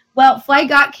have. Well, flight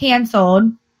got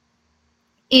canceled.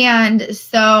 And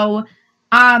so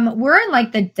we're in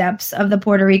like the depths of the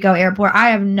Puerto Rico airport. I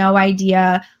have no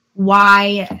idea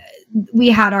why we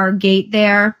had our gate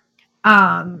there.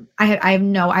 I have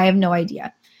no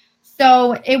idea.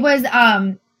 So it was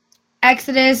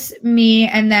Exodus, me,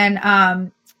 and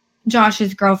then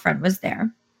Josh's girlfriend was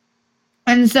there.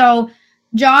 And so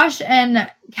Josh and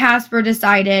Casper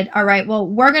decided, all right, well,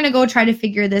 we're going to go try to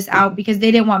figure this out, because they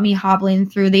didn't want me hobbling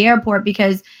through the airport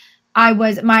because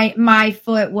my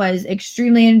foot was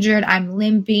extremely injured. I'm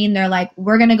limping. They're like,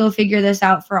 we're going to go figure this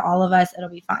out for all of us. It'll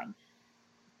be fine.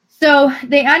 So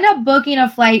they end up booking a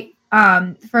flight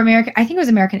for American, I think it was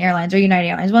American Airlines or United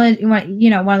Airlines, one of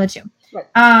the two.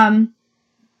 Right.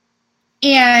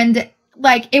 And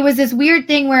like, it was this weird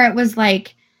thing where it was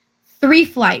like 3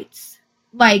 flights.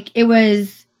 Like, it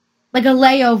was like a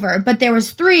layover, but there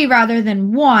was 3 rather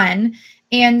than 1.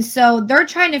 And so they're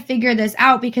trying to figure this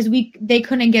out because they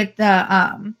couldn't get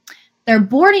their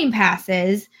boarding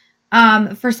passes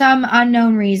for some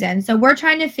unknown reason. So we're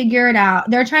trying to figure it out.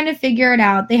 They're trying to figure it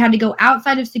out. They had to go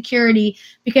outside of security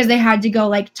because they had to go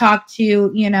like talk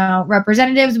to,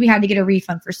 representatives. We had to get a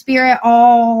refund for Spirit,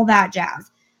 all that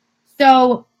jazz.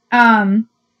 So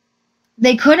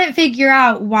they couldn't figure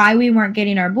out why we weren't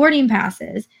getting our boarding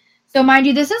passes. So mind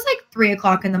you, this is like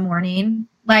 3:00 in the morning.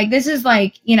 Like, this is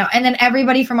like, and then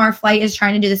everybody from our flight is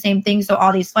trying to do the same thing. So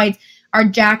all these flights are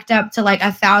jacked up to like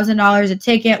 $1,000 a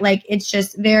ticket. Like, it's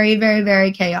just very, very,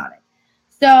 very chaotic.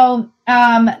 So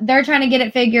they're trying to get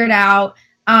it figured out.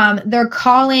 They're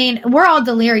calling. We're all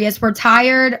delirious. We're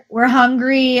tired. We're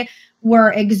hungry.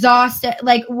 We're exhausted.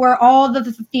 Like, we're all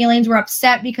the feelings. We're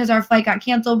upset because our flight got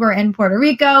canceled. We're in Puerto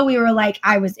Rico. We were like,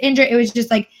 I was injured. It was just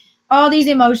like all these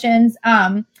emotions.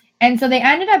 And so they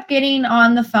ended up getting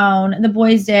on the phone, the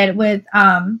boys did, with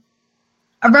a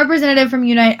representative from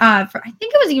United, I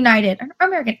think it was United or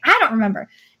American, I don't remember.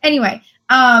 Anyway,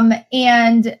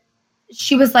 and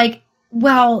she was like,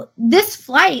 well, this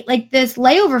flight, like this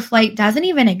layover flight, doesn't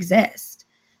even exist.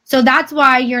 So that's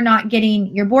why you're not getting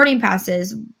your boarding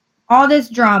passes, all this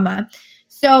drama.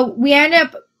 So we end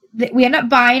up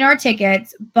buying our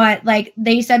tickets, but like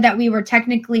they said that we were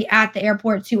technically at the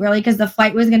airport too early because the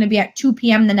flight was going to be at 2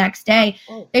 p.m. the next day.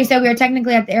 They said we were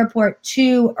technically at the airport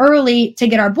too early to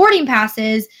get our boarding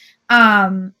passes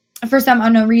for some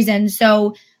unknown reason.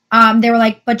 So they were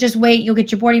like, but just wait, you'll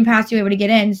get your boarding pass, you'll be able to get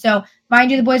in. So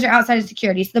mind you, the boys are outside of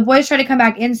security. So the boys try to come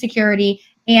back in security,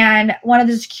 and one of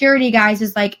the security guys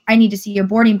is like, I need to see your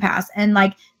boarding pass. And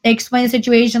like, they explain the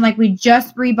situation, like we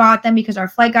just rebought them because our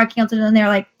flight got canceled, and they're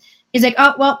like, he's like,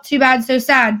 oh, well, too bad, so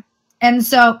sad. And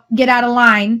so get out of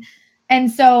line.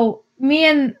 And so me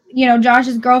and,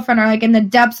 Josh's girlfriend are like in the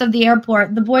depths of the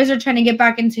airport. The boys are trying to get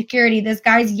back in security. This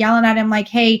guy's yelling at him like,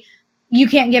 hey, you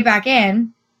can't get back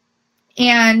in.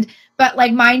 But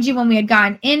like, mind you, when we had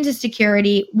gotten into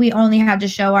security, we only had to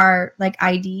show our like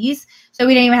IDs. So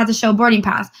we didn't even have to show a boarding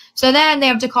pass. So then they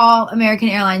have to call American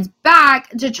Airlines back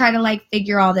to try to like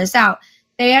figure all this out.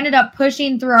 They ended up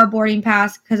pushing through our boarding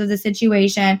pass because of the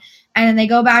situation. And then they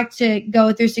go back to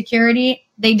go through security.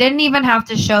 They didn't even have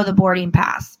to show the boarding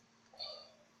pass.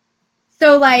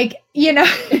 So like,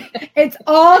 it's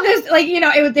all this, like,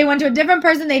 they went to a different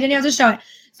person. They didn't have to show it.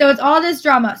 So it's all this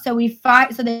drama. So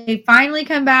they finally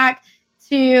come back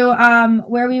to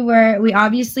where we were. We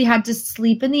obviously had to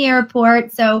sleep in the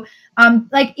airport. So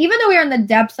like, even though we were in the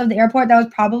depths of the airport, that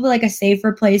was probably like a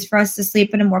safer place for us to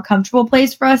sleep and a more comfortable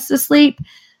place for us to sleep.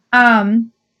 So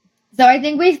I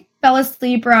think we fell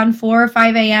asleep around 4 or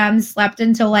 5 a.m., slept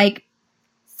until like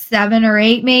 7 or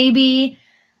 8 maybe.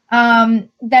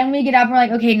 Then we get up and we're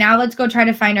like, okay, now let's go try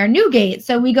to find our new gate.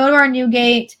 So we go to our new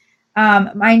gate.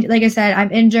 Like I said,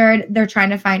 I'm injured. They're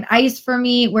trying to find ice for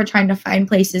me. We're trying to find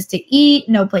places to eat.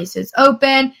 No places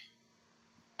open.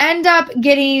 End up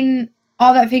getting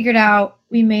all that figured out.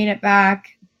 We made it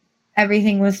back.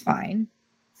 Everything was fine.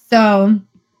 So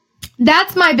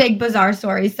that's my big bizarre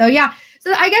story. So yeah.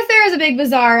 So I guess there is a big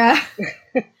bizarre.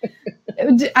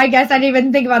 I guess I didn't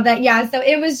even think about that. Yeah. So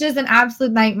it was just an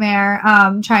absolute nightmare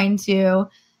trying to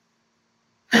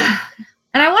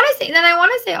And I want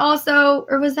to say also,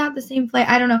 or was that the same flight?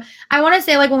 I don't know. I want to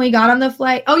say like when we got on the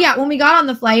flight. Oh yeah, when we got on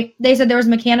the flight, they said there was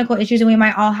mechanical issues and we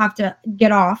might all have to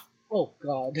get off. Oh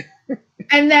God.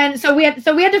 And then so we had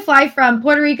to fly from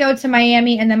Puerto Rico to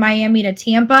Miami and then Miami to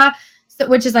Tampa, so,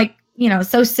 which is like,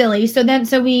 so silly. So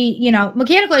we,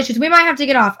 mechanical issues. We might have to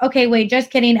get off. Okay, wait, just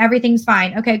kidding. Everything's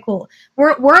fine. Okay, cool.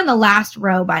 We're in the last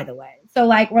row, by the way. So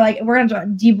like we're going to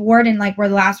deboard and like we're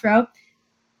the last row.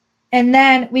 And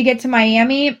then we get to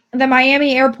Miami. The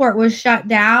Miami airport was shut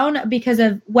down because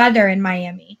of weather in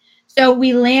Miami. So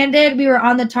we landed, we were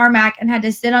on the tarmac and had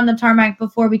to sit on the tarmac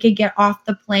before we could get off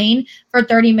the plane for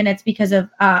 30 minutes because of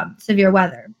severe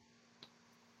weather.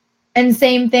 And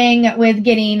same thing with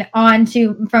getting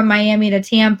from Miami to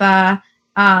Tampa.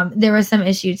 There was some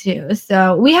issue too.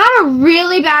 So we had a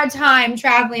really bad time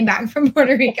traveling back from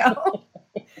Puerto Rico.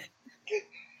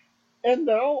 And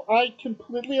now I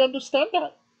completely understand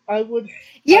that. I would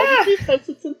be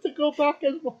hesitant to go back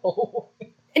as well.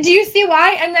 Do you see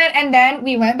why? And then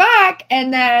we went back,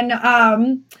 and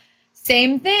then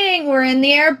same thing. We're in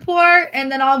the airport, and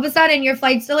then all of a sudden, your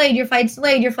flight's delayed.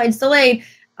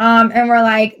 And we're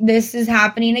like, this is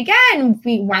happening again.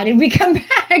 Why did we come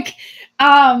back?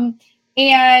 And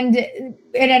it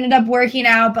ended up working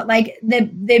out, but like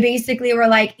they basically were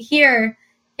like, here's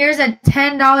a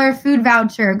 $10 food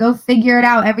voucher. Go figure it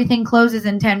out. Everything closes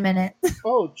in 10 minutes.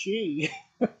 Oh, gee.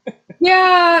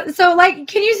 Yeah. So, like,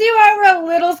 can you see why we're a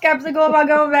little skeptical about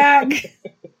going back?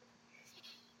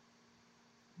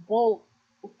 Well,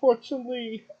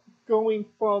 fortunately, going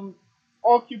from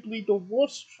arguably the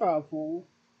worst travel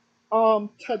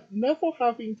to never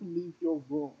having to leave your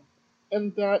room,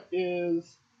 and that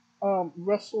is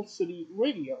Wrestle City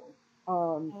Radio.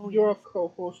 You're a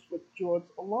co-host with George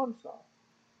Alonso.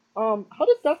 How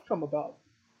did that come about?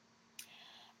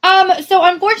 So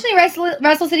unfortunately,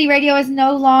 Wrestle City Radio is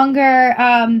no longer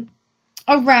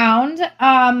around.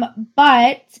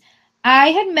 But I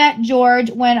had met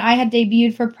George when I had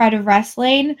debuted for Pride of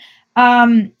Wrestling.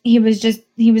 He was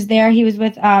there. He was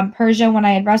with Persia when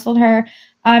I had wrestled her.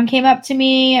 Came up to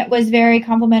me, was very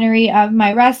complimentary of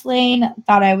my wrestling,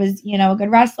 thought I was, a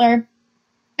good wrestler.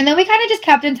 And then we kind of just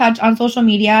kept in touch on social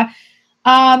media.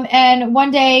 And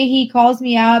one day he calls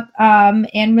me up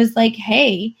and was like,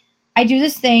 hey, I do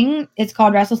this thing. It's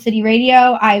called Wrestle City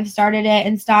Radio. I've started it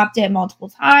and stopped it multiple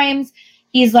times.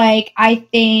 He's like, I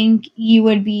think you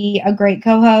would be a great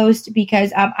co-host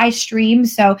because I stream.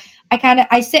 So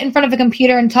I sit in front of a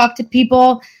computer and talk to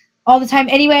people all the time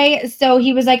anyway. So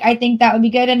he was like, I think that would be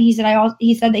good. And he said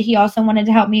that he also wanted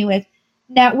to help me with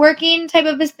networking type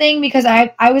of this thing because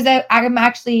I'm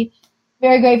actually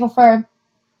very grateful for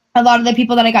a lot of the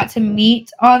people that I got to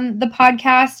meet on the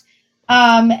podcast.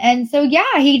 And so,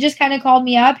 yeah, he just kind of called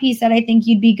me up. He said, I think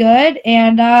you'd be good.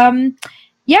 And,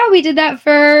 we did that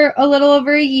for a little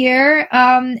over a year.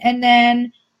 And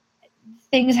then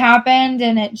things happened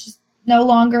and it just no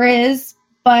longer is.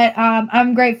 But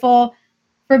I'm grateful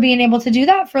for being able to do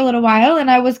that for a little while.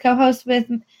 And I was co-host with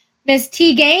Miss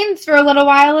T Gaines for a little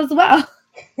while as well.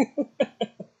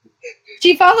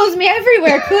 She follows me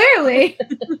everywhere, clearly.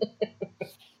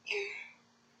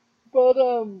 But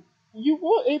you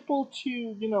were able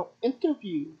to,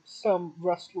 interview some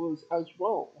wrestlers as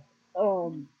well.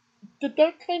 Did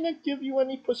that kind of give you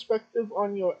any perspective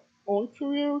on your own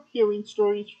career, hearing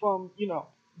stories from,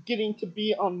 getting to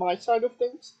be on my side of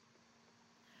things?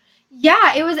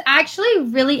 Yeah, it was actually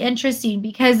really interesting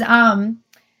because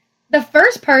the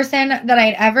first person that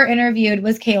I'd ever interviewed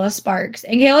was Kayla Sparks.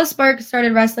 And Kayla Sparks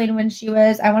started wrestling when she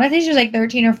was, I want to say she was like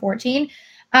 13 or 14.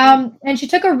 And she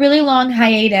took a really long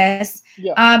hiatus.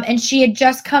 Yeah. And she had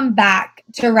just come back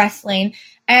to wrestling.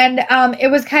 And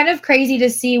it was kind of crazy to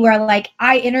see where, like,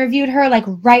 I interviewed her, like,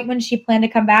 right when she planned to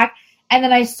come back. And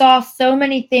then I saw so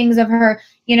many things of her.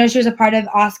 She was a part of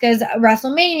Asuka's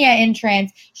WrestleMania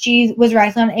entrance. She was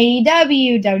wrestling on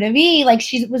AEW, WWE. Like,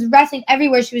 she was wrestling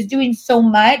everywhere. She was doing so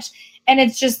much. And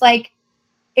it's just, like,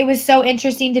 it was so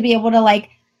interesting to be able to,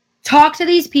 like, talk to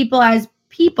these people as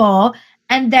people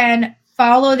and then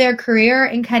follow their career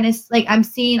and kind of, like, I'm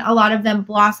seeing a lot of them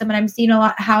blossom and I'm seeing a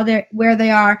lot where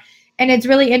they are. And it's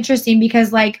really interesting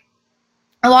because, like,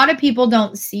 a lot of people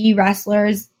don't see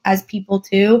wrestlers as people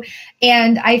too.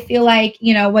 And I feel like,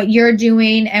 what you're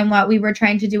doing and what we were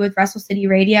trying to do with Wrestle City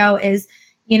Radio is,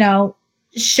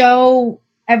 show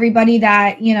everybody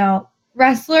that,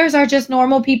 wrestlers are just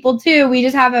normal people too. We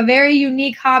just have a very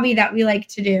unique hobby that we like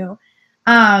to do.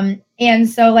 And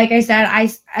so, like I said,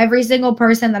 every single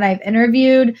person that I've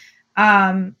interviewed,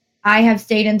 I have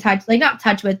stayed in touch, like not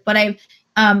touch with, but I've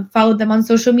followed them on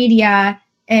social media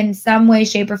in some way,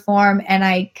 shape, or form. And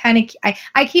I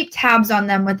keep tabs on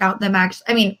them without them actually.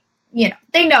 I mean,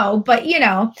 they know, but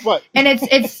Right. and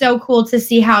it's so cool to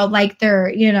see how like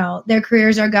their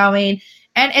careers are going.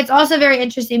 And it's also very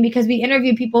interesting because we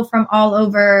interview people from all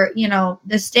over,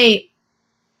 the state,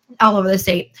 all over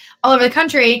the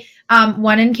country,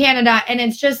 one in Canada. And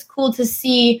it's just cool to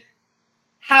see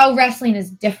how wrestling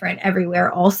is different everywhere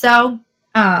also.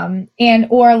 We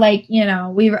interviewed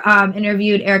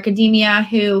Erica Demia,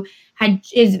 who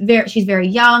she's very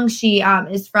young. She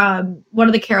is from one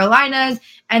of the Carolinas.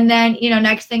 And then,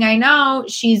 next thing I know,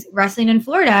 she's wrestling in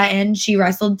Florida and she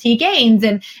wrestled T Gaines.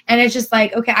 And it's just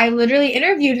like, okay, I literally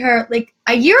interviewed her like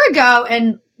a year ago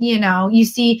and, you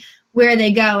see where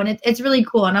they go and it's really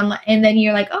cool. And then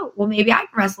you're like, oh, well, maybe I can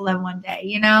wrestle them one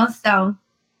day, so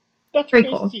That's pretty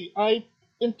crazy. cool. I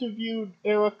interviewed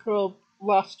Erica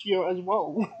last year as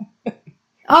well.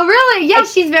 Oh, really? Yeah,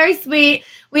 she's very sweet.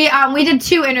 We did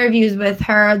 2 interviews with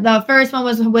her. The first one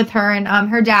was with her and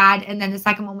her dad, and then the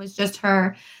second one was just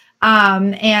her.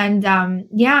 She's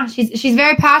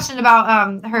very passionate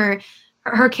about her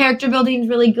character building is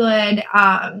really good,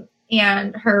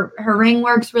 and her ring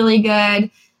work's really good.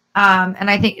 And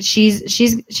I think she's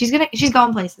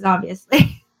going places,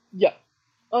 obviously. Yeah.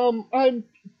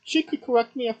 She could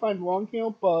correct me if I'm wrong here,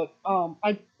 but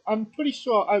I'm pretty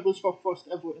sure I was her first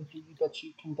ever interview that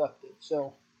she conducted.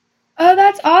 So. Oh,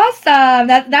 that's awesome!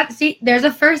 See, there's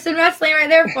a first in wrestling right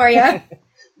there for you.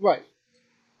 Right.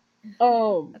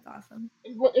 That's awesome.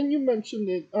 And you mentioned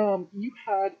it. You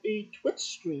had a Twitch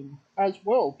stream as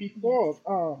well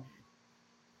before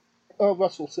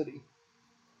Wrestle City.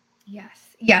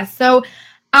 Yes. So,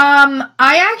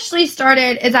 I actually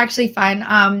started. It's actually fun.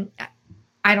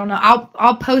 I don't know.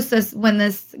 I'll post this when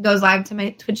this goes live to my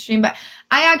Twitch stream, but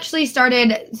I actually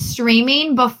started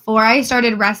streaming before I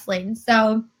started wrestling.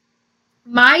 So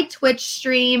my Twitch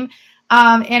stream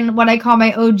and what I call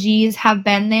my OGs have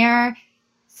been there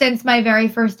since my very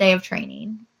first day of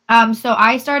training. So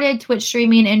I started Twitch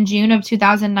streaming in June of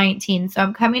 2019. So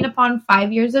I'm coming upon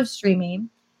 5 years of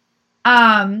streaming.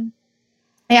 I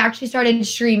actually started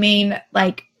streaming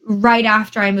like right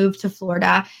after I moved to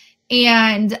Florida.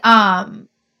 And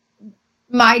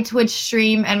my Twitch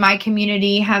stream and my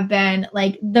community have been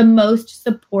like the most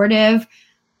supportive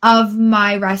of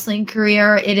my wrestling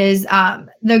career. It is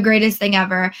the greatest thing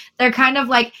ever. They're kind of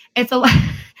like,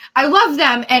 I love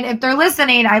them. And if they're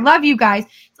listening, I love you guys.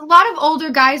 It's a lot of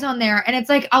older guys on there. And it's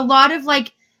like a lot of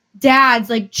like dads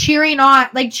like cheering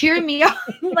me on.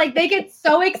 Like they get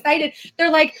so excited.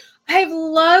 They're like, I've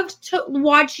loved to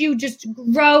watch you just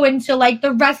grow into like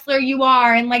the wrestler you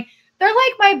are. And like, they're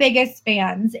like my biggest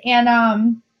fans. And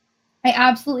I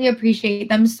absolutely appreciate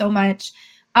them so much.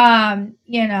 And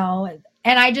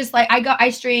I just like,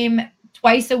 I stream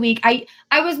twice a week. I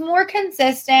was more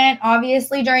consistent,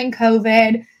 obviously during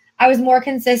COVID. I was more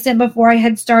consistent before I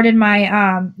had started my,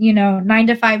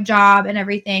 9-to-5 job and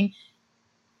everything.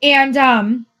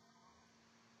 And,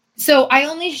 so I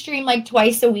only stream like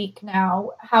twice a week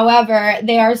now. However,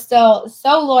 they are still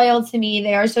so loyal to me.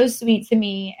 They are so sweet to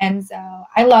me. And so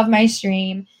I love my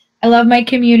stream. I love my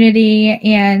community.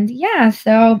 And yeah,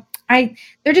 so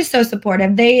they're just so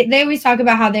supportive. They always talk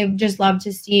about how they just love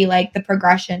to see like the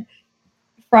progression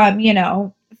from,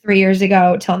 3 years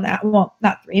ago till now. Well,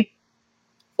 not 3,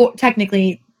 well,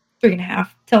 technically 3.5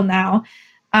 till now.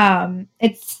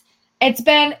 It's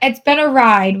been a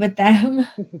ride with them.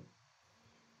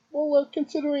 Well,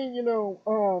 considering,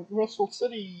 Wrestle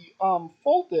City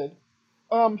folded,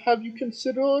 have you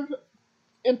considered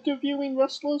interviewing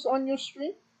wrestlers on your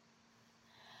stream?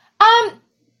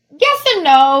 Yes and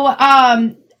no.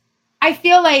 I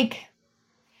feel like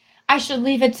I should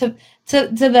leave it to the,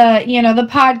 the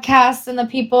podcasts and the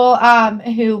people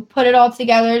who put it all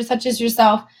together, such as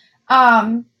yourself.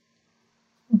 But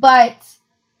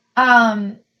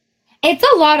it's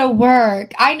a lot of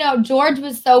work. I know George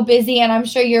was so busy, and I'm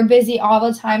sure you're busy all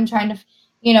the time trying to,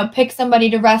 pick somebody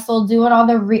to wrestle, doing all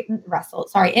the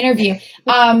interview.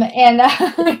 And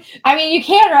I mean, you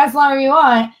can wrestle whenever you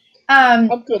want.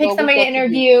 Pick somebody to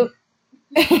interview.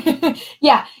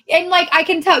 Yeah. And like, I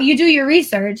can tell you do your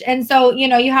research. And so,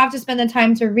 you have to spend the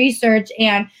time to research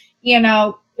and,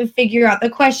 figure out the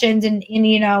questions and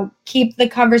keep the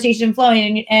conversation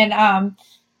flowing. And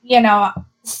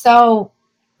so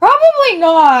probably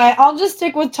not. I'll just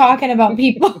stick with talking about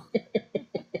people.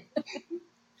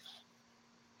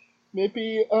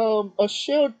 Maybe a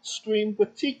shared stream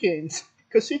with T-Gains,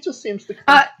 because he just seems to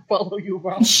follow you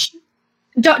around.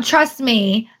 Don't trust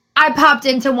me. I popped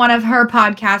into one of her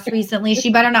podcasts recently.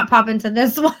 She better not pop into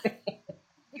this one.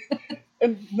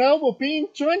 And now we're being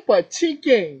joined by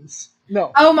T-Gains.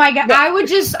 No. Oh my god, No. I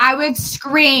would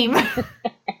scream.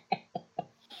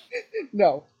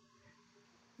 No.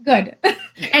 Good.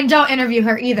 And don't interview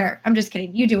her either. I'm just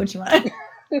kidding. You do what you want.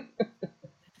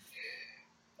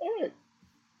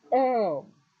 Alright.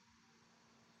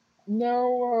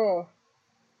 Now,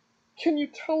 can you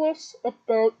tell us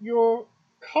about your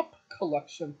cup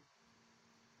collection?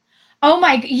 Oh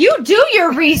my, you do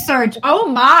your research. Oh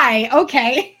my.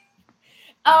 Okay.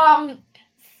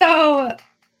 So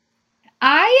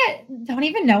I don't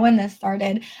even know when this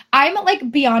started. I'm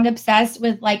like beyond obsessed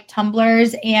with like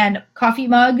tumblers and coffee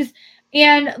mugs.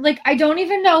 And like, I don't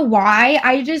even know why.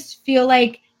 I just feel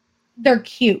like they're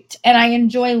cute and I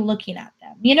enjoy looking at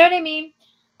them. You know what I mean?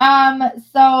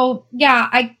 So yeah,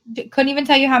 couldn't even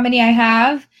tell you how many I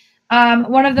have.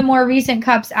 One of the more recent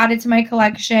cups added to my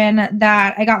collection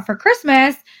that I got for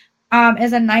Christmas,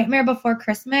 is a Nightmare Before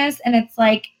Christmas, and it's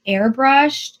like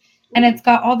airbrushed and it's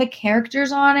got all the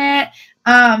characters on it.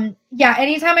 Yeah,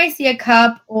 anytime I see a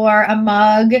cup or a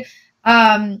mug,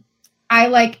 I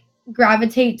like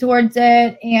gravitate towards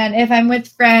it. And if I'm with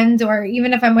friends or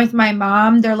even if I'm with my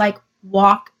mom, they're like,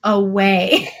 walk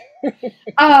away.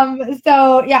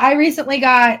 So yeah, I recently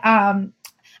got,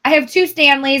 I have 2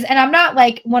 Stanleys, and I'm not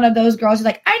like one of those girls who's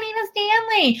like, I need a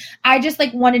Stanley. I just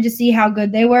like wanted to see how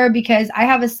good they were because I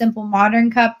have a simple modern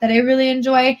cup that I really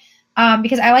enjoy.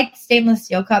 Because I like stainless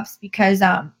steel cups because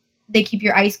they keep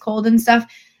your ice cold and stuff.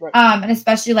 Right. And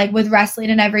especially like with wrestling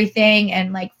and everything,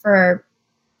 and like for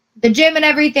the gym and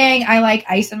everything, I like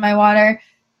ice in my water.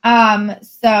 Yeah,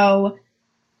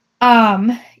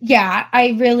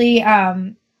 I really I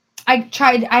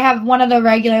have one of the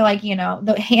regular, like, you know,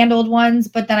 the handled ones,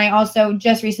 but then I also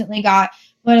just recently got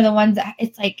one of the ones that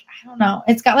it's like, I don't know,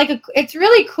 it's got like it's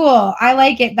really cool. I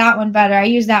like that one better. I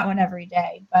use that one every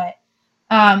day, but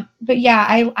yeah,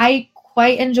 I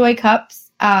quite enjoy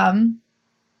cups.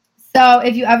 So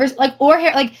if you ever like, or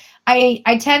hair, like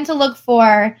I tend to look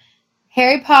for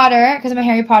Harry Potter because I'm a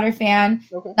Harry Potter fan.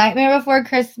 Okay. Nightmare Before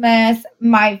Christmas.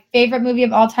 My favorite movie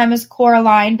of all time is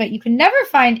Coraline, but you can never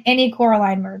find any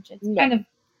Coraline merch. It's kind of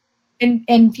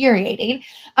infuriating.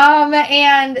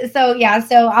 And so yeah,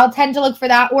 so I'll tend to look for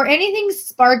that, or anything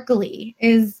sparkly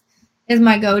is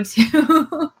my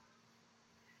go-to.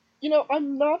 You know,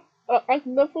 I'm not. I've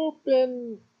never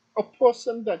been a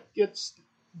person that gets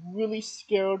really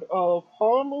scared of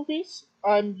horror movies.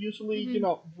 I'm usually, you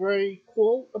know, very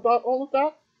cool about all of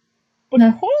that. But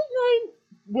Coraline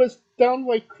was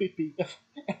downright creepy, if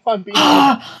I'm being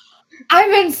honest.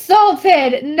 I'm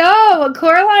insulted. No,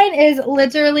 Coraline is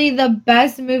literally the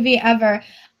best movie ever.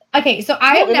 Okay, so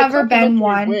I've never been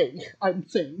one. Way, I'm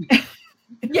saying.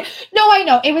 Yeah, no, I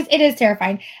know. It is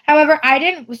terrifying. However, I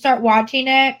didn't start watching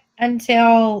it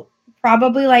until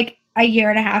probably like a year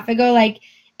and a half ago. Like,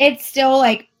 it's still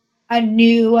like a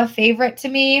new favorite to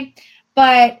me,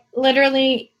 but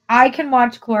literally I can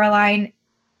watch Coraline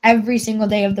every single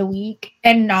day of the week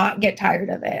and not get tired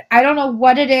of it. I don't know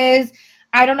what it is.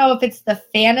 I don't know if it's the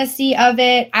fantasy of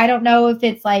it. I don't know if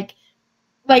it's like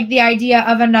the idea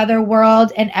of another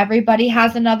world and everybody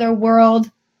has another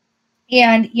world.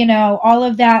 And, you know, all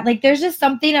of that, like, there's just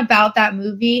something about that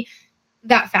movie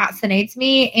that fascinates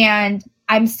me. And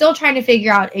I'm still trying to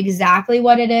figure out exactly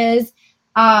what it is.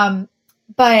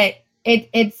 But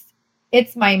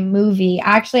it's my movie.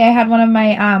 Actually, I had one of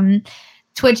my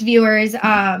Twitch viewers.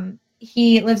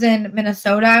 He lives in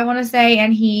Minnesota, I want to say.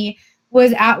 And he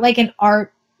was at like an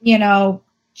art, you know,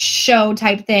 show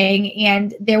type thing.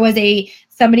 And there was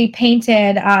somebody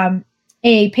painted,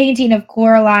 a painting of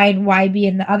Coraline, YB,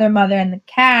 and the other mother and the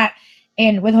cat,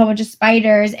 and with a whole bunch of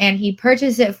spiders, and he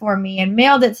purchased it for me and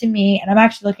mailed it to me, and I'm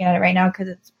actually looking at it right now because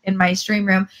it's in my stream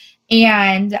room.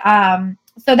 And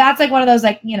so that's like one of those,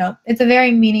 like, you know, it's a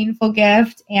very meaningful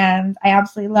gift, and I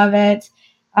absolutely love it.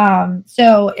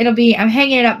 So I'm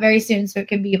hanging it up very soon so it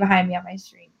can be behind me on my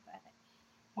stream.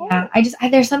 But yeah,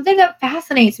 there's something that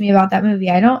fascinates me about that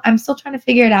movie. I'm still trying to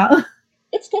figure it out.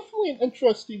 It's definitely an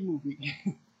interesting movie.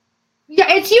 Yeah,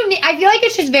 it's unique. I feel like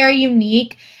it's just very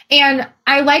unique, and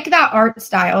I like that art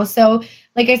style. So,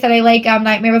 like I said, I like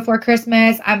Nightmare Before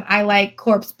Christmas. I like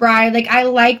Corpse Bride. Like, I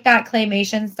like that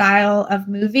claymation style of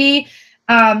movie.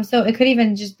 So it could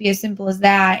even just be as simple as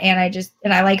that. And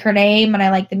I like her name, and I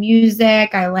like the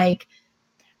music. I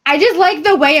just like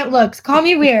the way it looks. Call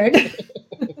me weird.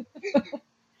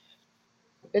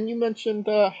 And you mentioned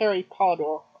Harry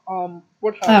Potter.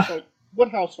 What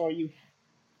house are you?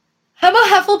 I'm a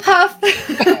Hufflepuff.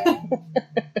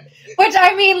 Which,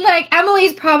 I mean, like,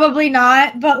 Emily's probably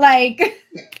not, but, like,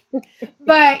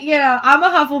 but, you know, I'm a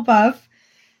Hufflepuff.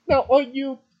 Now,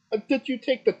 did you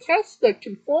take the test that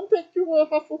confirmed that you were a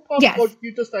Hufflepuff? Yes. Or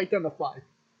you just identified?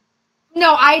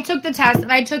 No, I took the test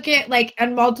and I took it like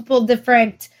on multiple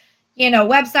different,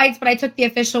 websites, but I took the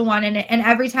official one and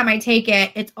every time I take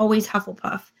it, it's always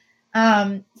Hufflepuff.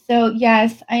 So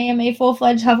yes, I am a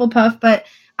full-fledged Hufflepuff, but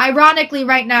ironically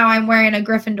right now I'm wearing a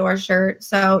Gryffindor shirt,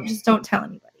 so just don't tell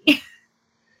anybody.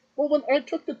 Well, when I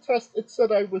took the test, it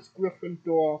said I was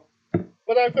Gryffindor.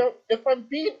 But if I'm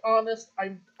being honest,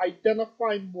 I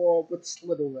identify more with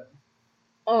Slytherin.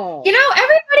 Oh.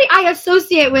 Everybody I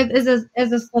associate with is a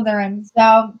Slytherin,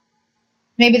 so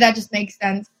maybe that just makes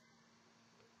sense.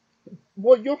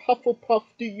 Well, you're Hufflepuff.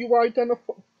 Do you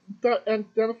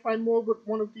identify more with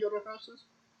one of the other houses?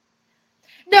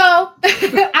 No,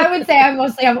 I would say I'm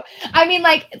mostly. I mean,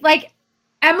 like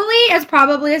Emily is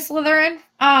probably a Slytherin.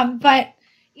 But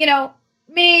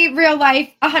me, real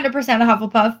life, 100% a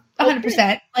Hufflepuff,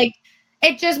 100%. Like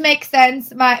it just makes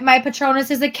sense. My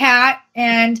Patronus is a cat,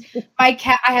 and I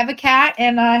have a cat,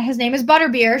 and his name is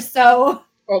Butterbeer. So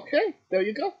okay, there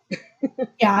you go.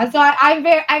 Yeah, so I'm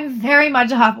very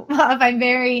much a Hufflepuff. I'm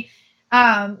very.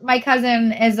 My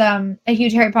cousin is a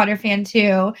huge Harry Potter fan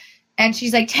too. And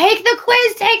she's like, take the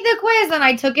quiz. And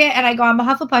I took it and I go, I'm a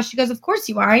Hufflepuff. She goes, of course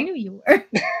you are. I knew you were.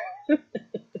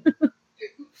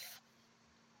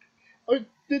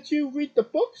 Did you read the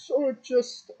books or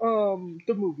just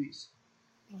the movies?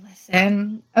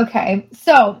 Listen, okay.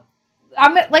 So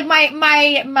I'm like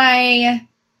my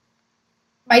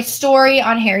story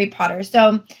on Harry Potter.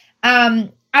 So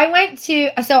I'm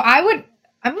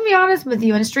gonna be honest with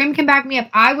you, and Stream can back me up.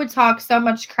 I would talk so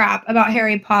much crap about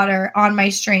Harry Potter on my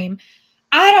stream.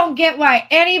 I don't get why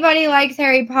anybody likes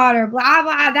Harry Potter. Blah,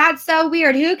 blah. That's so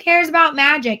weird. Who cares about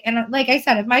magic? And like I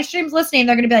said, if my stream's listening,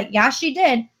 they're going to be like, yeah, she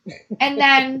did. And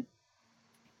then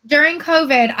during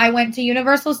COVID, I went to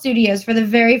Universal Studios for the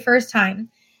very first time.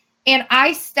 And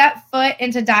I stepped foot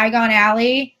into Diagon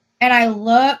Alley, and I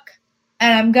look,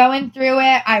 and I'm going through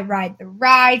it. I ride the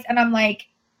rides, and I'm like,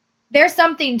 there's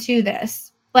something to this.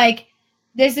 Like,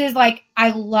 this is like,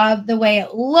 I love the way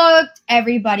it looked.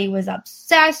 Everybody was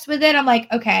obsessed with it. I'm like,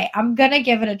 okay, I'm going to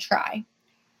give it a try.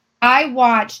 I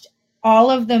watched all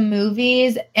of the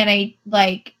movies in a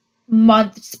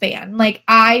month span. Like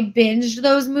I binged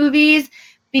those movies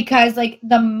because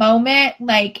the moment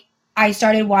I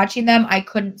started watching them, I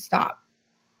couldn't stop.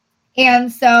 And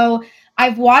so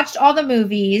I've watched all the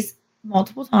movies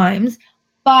multiple times,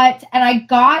 and I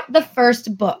got the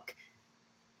first book.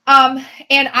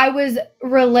 And I was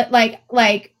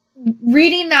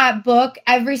reading that book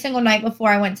every single night before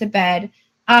I went to bed.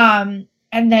 And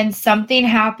then something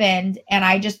happened and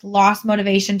I just lost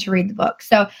motivation to read the book.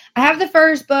 So I have the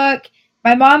first book.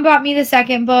 My mom bought me the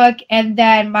second book. And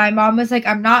then my mom was like,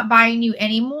 I'm not buying you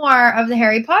any more of the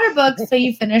Harry Potter books. So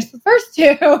you finish the first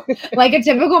two like a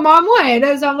typical mom would.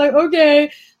 And so I'm like,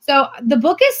 okay. So the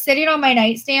book is sitting on my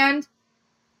nightstand,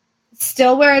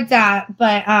 still where it's at.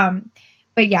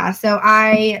 But yeah, so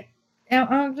I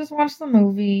just watch the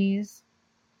movies.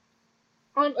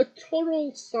 On a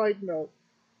total side note,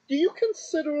 do you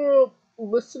consider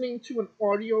listening to an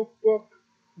audio book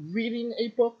reading a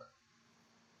book?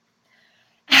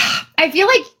 I feel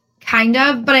like kind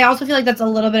of, but I also feel like that's a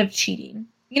little bit of cheating.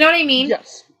 You know what I mean?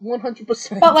 Yes,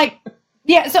 100%. But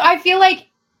yeah, so I feel like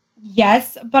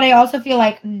yes, but I also feel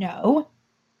like no.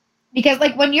 Because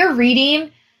when you're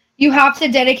reading, you have to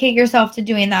dedicate yourself to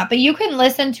doing that. But you can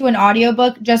listen to an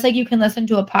audiobook just like you can listen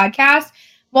to a podcast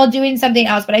while doing something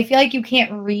else. But I feel like you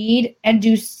can't read and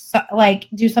do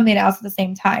something else at the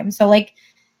same time. So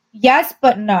yes,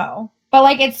 but no.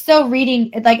 But it's still reading,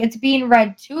 it's being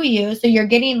read to you. So you're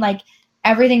getting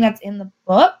everything that's in the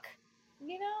book,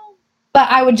 But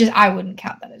I wouldn't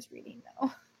count that as reading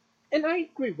though. And I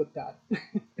agree with that.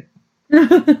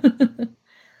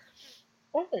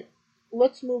 Alright.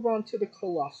 Let's move on to the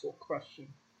colossal question.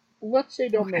 Let's say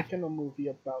they're making a movie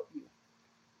about you.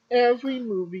 Every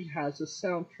movie has a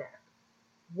soundtrack.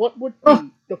 What would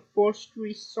be the first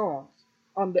 3 songs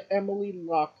on the Emily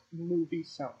Locke movie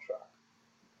soundtrack?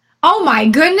 Oh my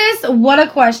goodness, what a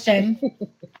question.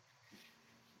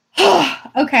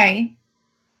 Okay.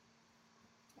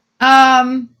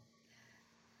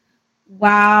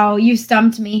 Wow, you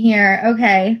stumped me here.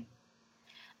 Okay.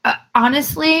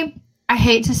 Honestly, I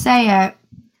hate to say it,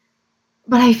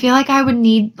 but I feel like I would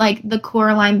need the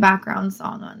Coraline background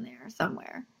song on there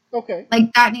somewhere. Okay.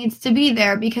 That needs to be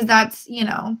there because that's,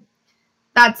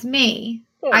 that's me.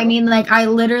 Oh. I mean, I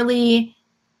literally,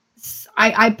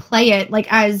 I play it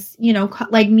as,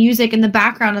 music in the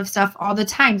background of stuff all the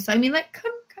time. So I mean, that kind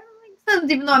of makes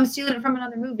sense, even though I'm stealing it from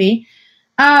another movie.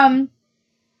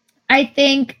 I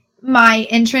think my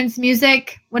entrance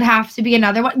music would have to be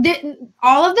another one.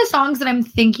 All of the songs that I'm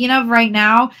thinking of right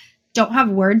now don't have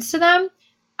words to them.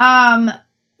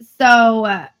 So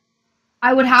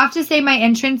I would have to say my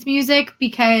entrance music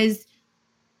because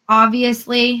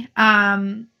obviously,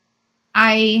 I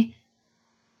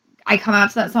come out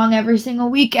to that song every single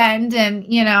weekend, and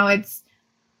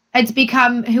it's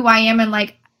become who I am, and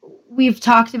like we've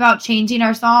talked about changing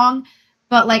our song,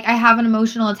 but like I have an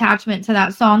emotional attachment to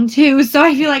that song too, so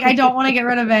I feel like I don't want to get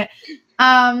rid of it.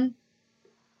 And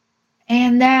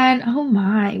then oh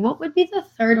my, what would be the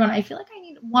third one? I feel like I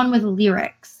need one with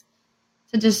lyrics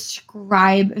to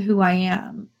describe who I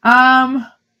am. I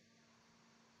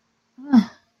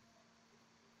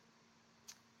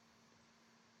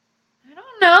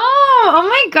don't know. Oh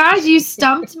my gosh, you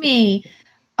stumped me.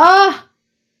 Let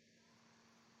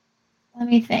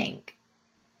me think.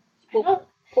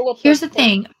 Here's the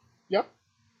thing. Yep.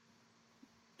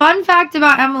 Fun fact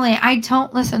about Emily, I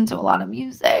don't listen to a lot of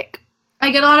music.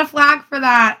 I get a lot of flack for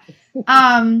that.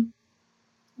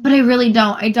 But I really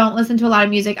don't. I don't listen to a lot of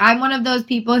music. I'm one of those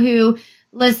people who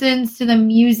listens to the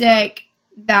music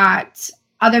that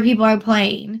other people are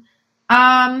playing.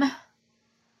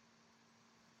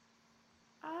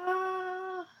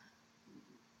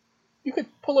 You could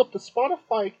pull up the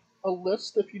Spotify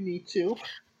list if you need to.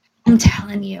 I'm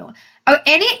telling you.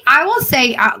 I will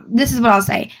say, this is what I'll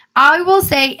say. I will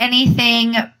say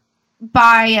anything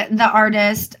by the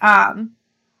artist,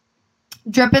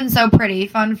 Drippin' So Pretty.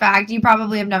 Fun fact, you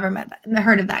probably have never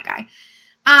heard of that guy.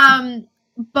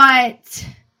 But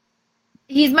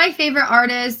he's my favorite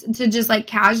artist to just like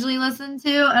casually listen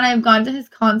to, and I've gone to his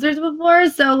concerts before,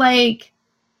 so like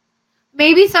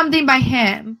maybe something by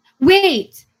him.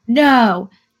 Wait, no.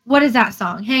 What is that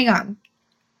song? Hang on.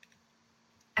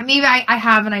 Maybe I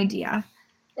have an idea.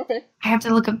 Okay. I have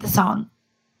to look up the song.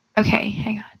 Okay,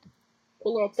 hang on.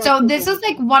 So this is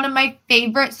like one of my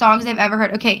favorite songs I've ever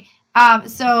heard. Okay,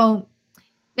 so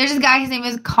there's this guy, his name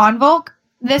is Convolk.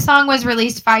 This song was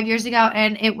released 5 years ago,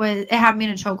 and it had me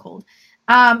in a chokehold.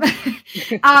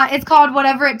 It's called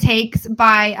Whatever It Takes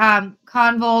by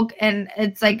Convolk, and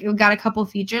it's like it got a couple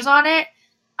features on it.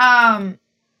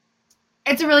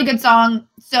 It's a really good song,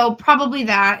 so probably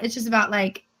that. It's just about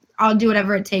like I'll do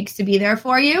whatever it takes to be there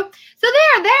for you. So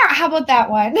there. How about that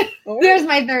one? Oh. There's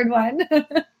my third one.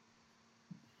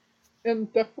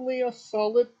 And definitely a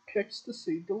solid picks to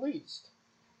say the least.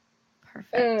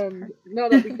 Perfect. And now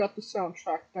that we got the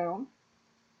soundtrack down,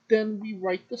 then we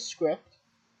write the script,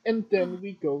 and then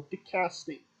we go to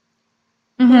casting.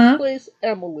 Who plays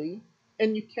Emily,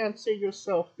 and you can't say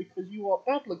yourself because you are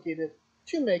obligated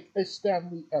to make a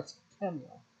Stanley-esque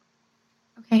cameo.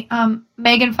 Okay,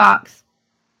 Megan Fox.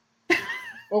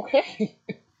 Okay.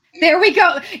 There we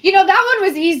go. That one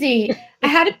was easy. I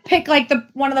had to pick like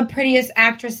one of the prettiest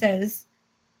actresses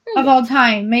of all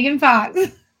time, Megan Fox.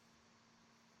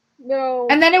 No.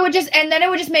 And then it would just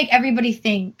make everybody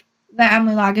think that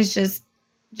Emily Locke is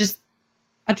just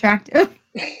attractive.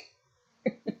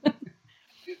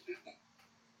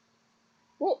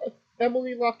 Well,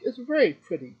 Emily Locke is very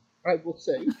pretty, I will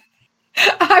say.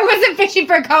 I wasn't fishing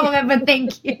for a compliment, but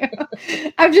thank you.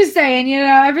 I'm just saying,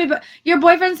 everybody, your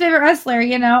boyfriend's favorite wrestler,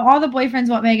 all the boyfriends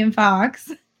want Megan Fox.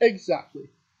 Exactly.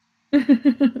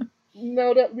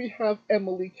 Now that we have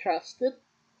Emily casted,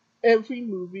 every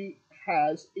movie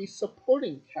has a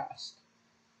supporting cast.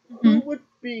 Who would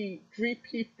be 3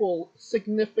 people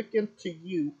significant to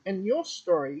you and your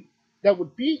story that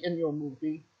would be in your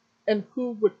movie, and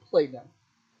who would play them?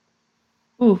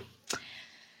 Ooh.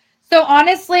 So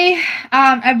honestly,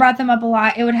 I brought them up a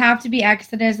lot. It would have to be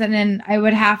Exodus, and then I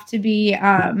would have to be,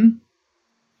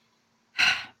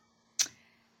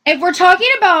 if we're talking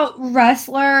about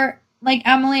wrestler like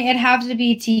Emily, it'd have to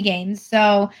be T Gaines.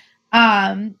 So,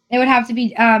 it would have to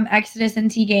be Exodus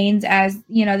and T Gaines as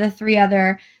the 3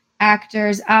 other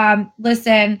actors.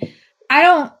 Listen,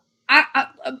 the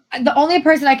only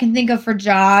person I can think of for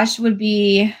Josh would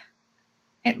be,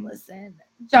 and listen.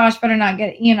 Josh better not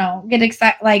get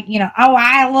excited, oh,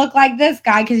 I look like this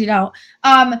guy, because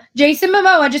Jason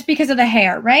Momoa, just because of the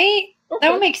hair, right? Okay.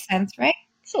 That would make sense, right?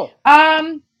 Sure.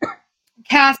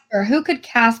 Casper. Who could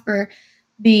Casper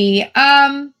be?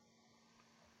 I'm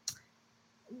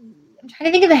trying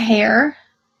to think of the hair.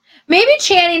 Maybe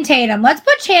Channing Tatum. Let's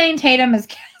put Channing Tatum as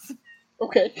Casper.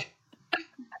 Okay.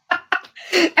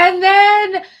 And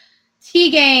then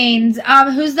T Gaines.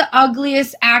 Who's the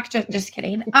ugliest actress? Just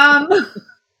kidding.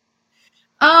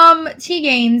 T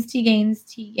Gaines.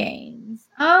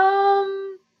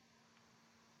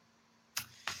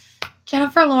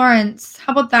 Jennifer Lawrence.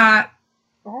 How about that?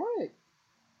 All right.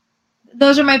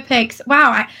 Those are my picks.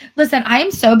 Wow. Listen, I am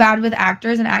so bad with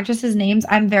actors and actresses' names.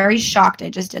 I'm very shocked I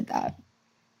just did that.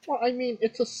 Well, I mean,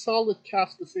 it's a solid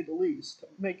cast to say the least.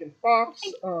 Megan Fox,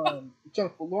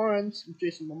 Jennifer Lawrence,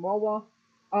 Jason Momoa.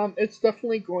 It's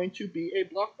definitely going to be a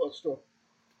blockbuster.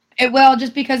 It will,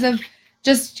 just because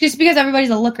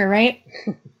everybody's a looker, right?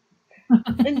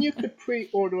 And you could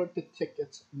pre-order the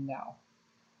tickets now.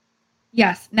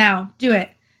 Yes, now do it.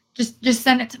 Just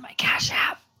send it to my Cash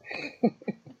App.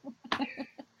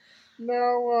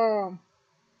 Now,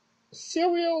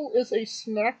 cereal is a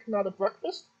snack, not a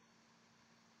breakfast.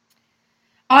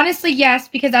 Honestly, yes,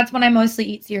 because that's when I mostly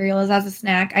eat cereal, is as a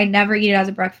snack. I never eat it as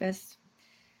a breakfast.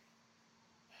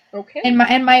 Okay. And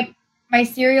my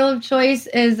cereal of choice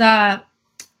is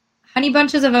Honey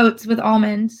Bunches of Oats with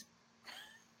almonds.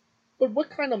 But what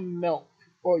kind of milk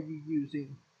are you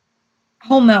using?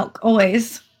 Whole milk,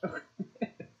 always.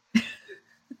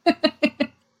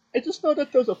 I just know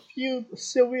that there's a few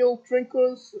cereal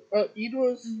drinkers,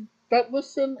 eaters that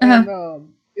listen,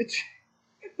 and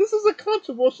this is a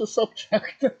controversial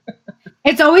subject.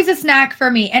 It's always a snack for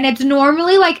me, and it's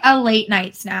normally like a late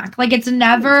night snack. Like it's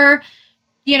never,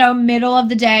 middle of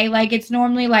the day. Like it's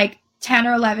normally like 10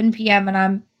 or 11 p.m.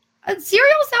 and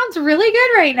cereal sounds really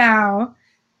good right now.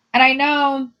 And I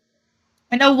know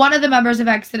one of the members of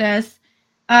Exodus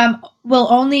will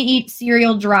only eat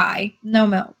cereal dry, no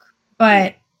milk.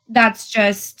 But that's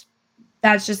just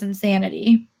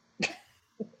insanity.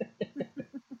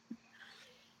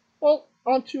 Well,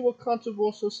 onto a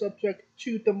controversial subject,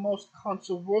 to the most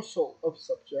controversial of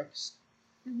subjects.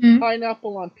 Mm-hmm.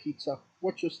 Pineapple on pizza.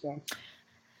 What's your stance?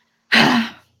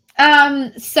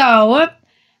 So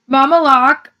Mama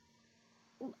Locke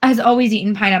has always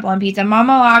eaten pineapple on pizza.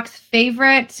 Mama Locke's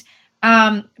favorite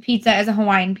pizza is a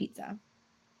Hawaiian pizza.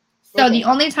 So the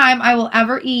only time I will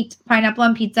ever eat pineapple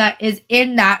on pizza is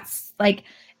in that, like,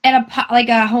 in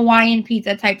a Hawaiian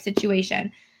pizza type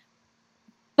situation.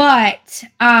 But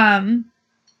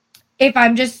if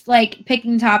I'm just like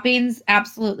picking toppings,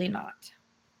 absolutely not.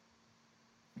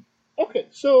 Okay,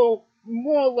 so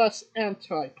more or less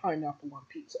anti-pineapple on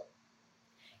pizza.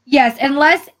 Yes,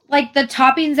 unless like the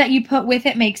toppings that you put with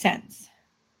it make sense.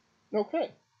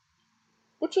 Okay.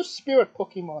 What's your spirit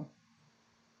Pokemon?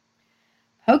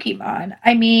 Pokemon.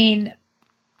 I mean,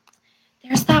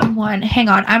 there's that one. Hang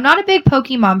on. I'm not a big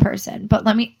Pokemon person, but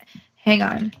hang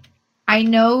on. I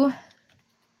know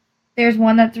there's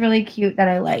one that's really cute that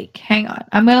I like. Hang on.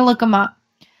 I'm going to look them up.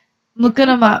 Looking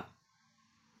them up.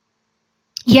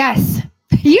 Yes.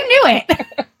 You knew it.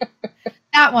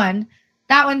 That one.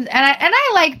 That one's, and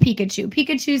I like Pikachu.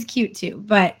 Pikachu's cute too,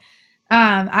 but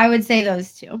I would say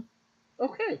those two.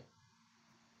 Okay.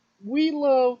 We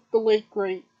love the late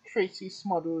great Tracy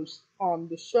Smothers on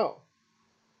the show.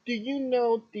 Do you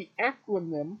know the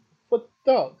acronym for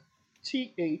Doug?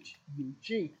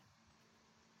 THUG.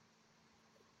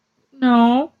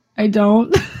 No, I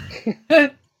don't.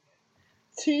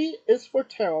 T is for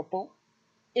terrible,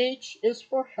 H is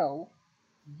for hell,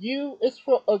 U is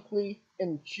for ugly,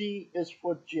 and G is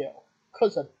for jail.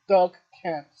 'Cause a Doug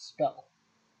can't spell.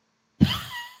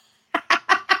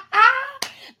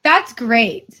 That's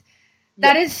great.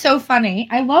 That is so funny.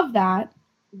 I love that.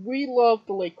 We love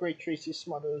the late great Tracy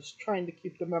Smothers, trying to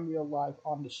keep the memory alive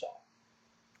on the show.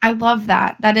 I love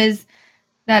that.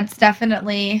 That's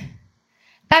definitely,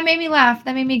 that made me laugh.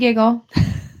 That made me giggle.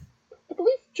 I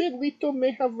believe Jay Leto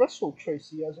may have wrestled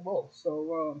Tracy as well.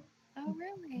 So, oh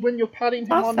really? When you're patting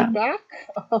him on the back,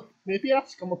 maybe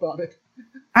ask him about it.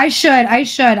 I should.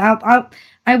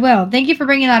 I will. Thank you for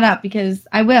bringing that up because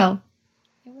I will.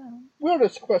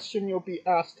 Weirdest question you'll be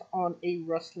asked on a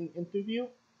wrestling interview,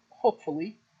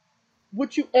 hopefully.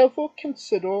 Would you ever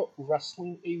consider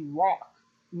wrestling a Rock?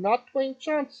 Not Dwayne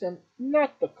Johnson,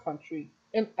 not the country,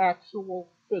 an actual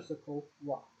physical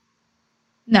Rock.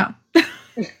 No.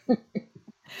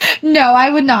 No, I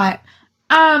would not.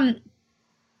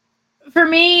 For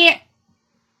me,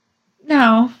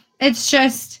 no. It's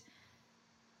just,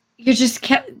 you're just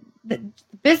the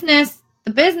business.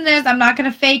 I'm not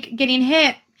going to fake getting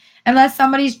hit unless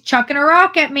somebody's chucking a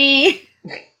rock at me.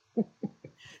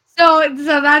 So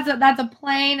that's a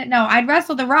plain no. I'd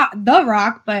wrestle the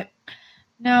rock, but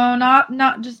no, not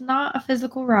a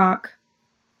physical rock.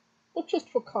 Well, just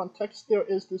for context, there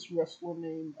is this wrestler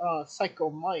named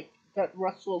Psycho Mike that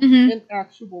wrestled an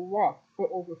actual Rock for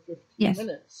over 15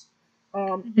 minutes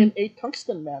in a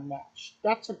Tungsten Man match.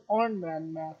 That's an Iron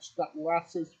Man match that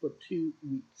lasts for 2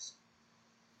 weeks.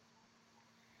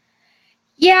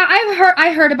 Yeah,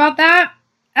 I heard about that.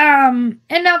 And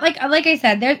now, like I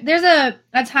said, there's a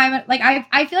time, like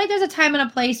I feel like there's a time and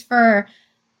a place for,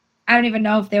 I don't even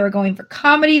know if they were going for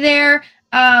comedy there.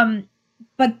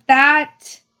 But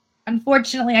that,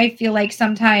 unfortunately, I feel like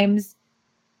sometimes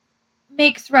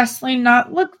makes wrestling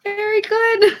not look very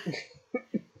good.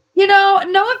 You know,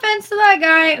 no offense to that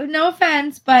guy, no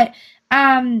offense, but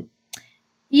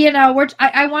you know,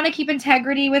 I want to keep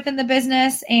integrity within the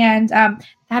business, and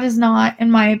that is not,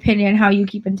 in my opinion, how you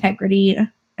keep integrity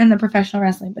in the professional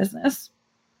wrestling business.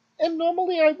 And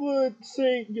normally I would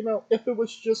say, you know, if it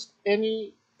was just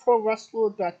any pro wrestler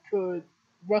that could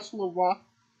wrestle a Rock,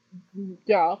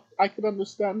 yeah, I could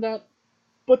understand that.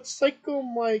 But Psycho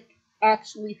Mike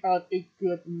actually had a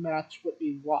good match with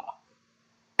a Rock.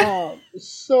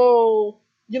 So,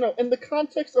 you know, in the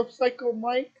context of Psycho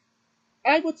Mike,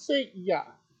 I would say, yeah,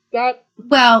 that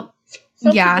Well,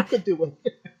 something yeah. you could do with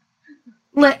it.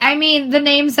 I mean, the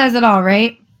name says it all,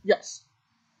 right? Yes.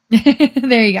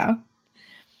 There you go.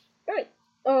 Right.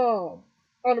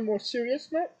 On a more serious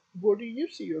note, where do you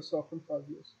see yourself in 5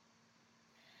 years?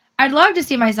 I'd love to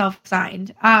see myself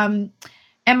signed. Am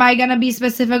I going to be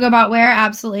specific about where?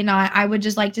 Absolutely not. I would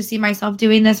just like to see myself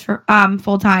doing this for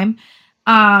full time.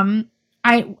 I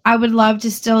would love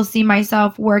to still see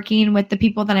myself working with the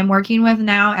people that I'm working with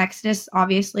now, Exodus,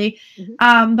 obviously.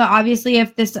 Mm-hmm. But obviously,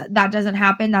 if that doesn't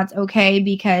happen, that's okay,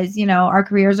 because, you know, our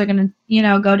careers are going to, you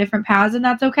know, go different paths, and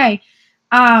that's okay.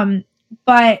 But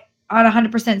on a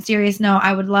 100% serious note,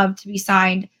 I would love to be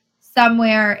signed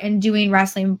somewhere and doing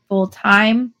wrestling full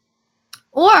time,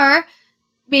 or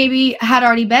maybe had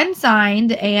already been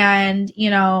signed and, you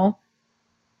know,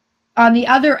 on the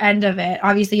other end of it,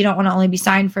 obviously you don't want to only be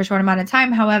signed for a short amount of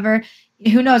time. However,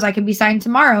 who knows, I could be signed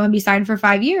tomorrow and be signed for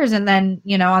 5 years, and then,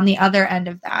 you know, on the other end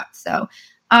of that. So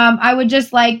I would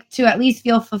just like to at least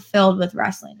feel fulfilled with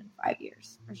wrestling in 5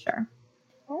 years, for sure.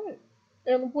 All right.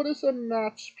 And what is a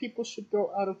match people should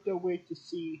go out of their way to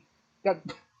see that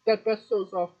best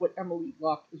shows off what Emily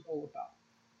Locke is all about?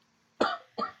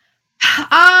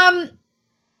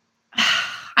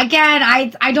 Again,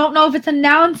 I don't know if it's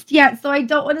announced yet, so I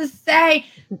don't want to say,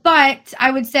 but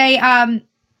I would say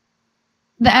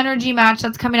the energy match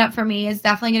that's coming up for me is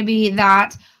definitely going to be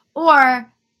that,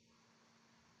 or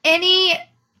any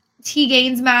T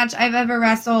Gaines match I've ever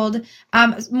wrestled,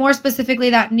 more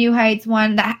specifically that New Heights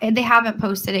one. That they haven't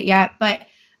posted it yet, but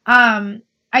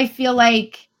I feel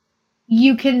like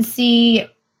you can see,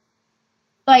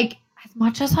 like, as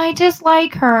much as I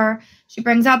dislike her, she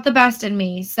brings out the best in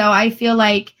me. So I feel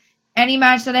like any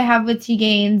match that I have with T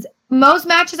Gaines, most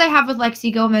matches I have with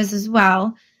Lexi Gomez as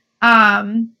well,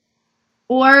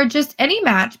 or just any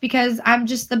match, because I'm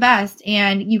just the best,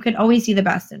 and you can always see the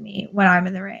best in me when I'm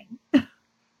in the ring. All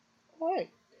right.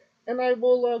 And I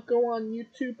will go on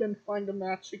YouTube and find a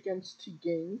match against T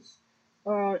Gaines.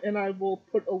 And I will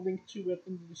put a link to it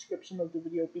in the description of the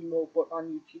video below, but on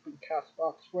YouTube and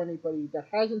Castbox for anybody that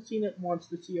hasn't seen it, wants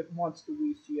to see it, wants to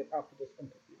re-see it after this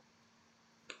interview.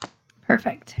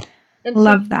 Perfect. And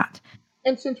Love that.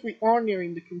 And since we are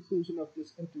nearing the conclusion of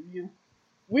this interview,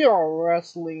 we are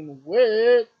wrestling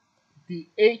with the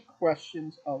 8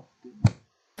 questions of doom.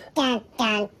 Dun,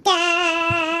 dun,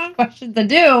 dun. Questions of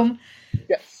doom?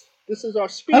 Yes. This is our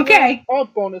speed round, our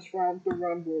bonus round, the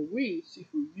round where we see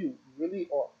who you really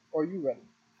are. Are you ready?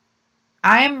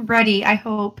 I am ready, I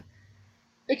hope.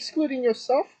 Excluding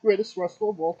yourself, greatest wrestler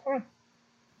of all time.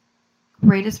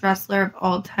 Greatest wrestler of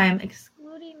all time,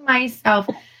 excluding myself.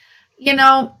 You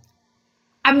know,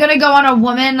 I'm going to go on a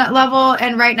woman level,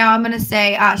 and right now I'm going to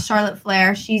say Charlotte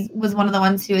Flair. She was one of the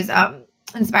ones who has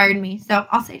inspired me, so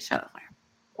I'll say Charlotte Flair.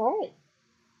 All right.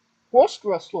 Worst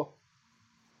wrestler.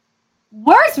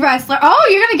 Worst wrestler? Oh,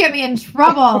 you're going to get me in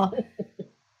trouble.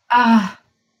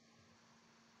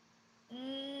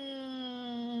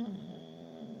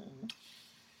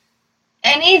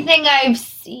 Anything I've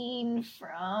seen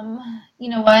from, you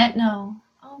know what? No.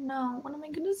 Oh no. What am I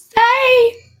going to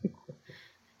say?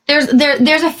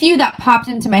 There's a few that popped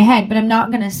into my head, but I'm not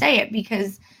going to say it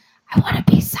because I want to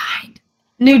be signed.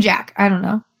 New Jack. I don't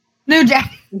know. New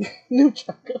Jack. New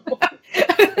Jack.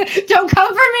 Don't come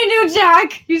for me, New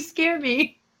Jack. You scare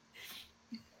me.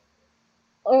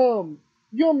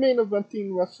 You're main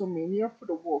eventing WrestleMania for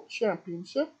the World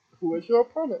Championship. Who is your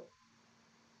opponent?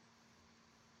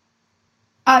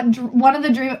 One of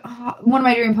my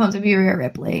dream opponents would be Rhea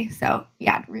Ripley. So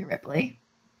yeah, Rhea Ripley.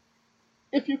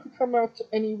 If you could come out to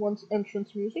anyone's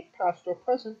entrance music, past or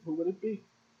present, who would it be?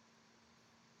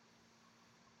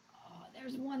 Oh,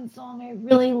 there's one song I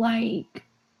really like.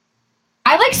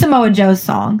 I like Samoa Joe's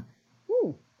song.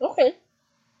 Okay.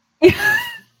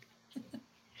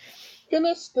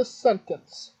 Finish the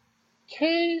sentence.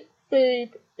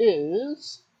 Kayfabe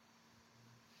is...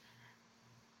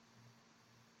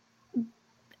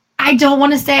 I don't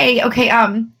want to say, okay,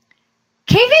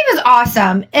 kayfabe is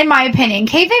awesome, in my opinion.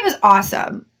 Kayfabe is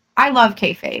awesome. I love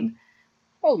kayfabe.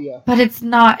 Oh yeah. but it's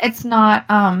not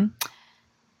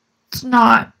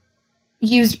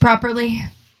used properly.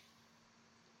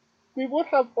 We would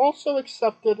have also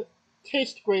accepted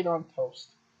taste great on toast.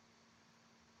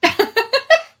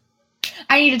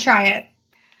 I need to try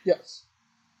Yes.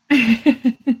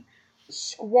 it.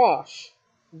 Squash,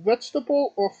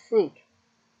 vegetable or fruit?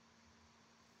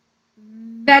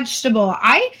 Vegetable.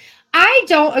 I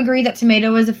don't agree that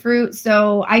tomato is a fruit,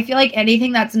 so I feel like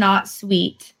anything that's not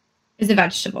sweet is a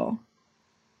vegetable.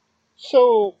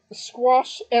 So,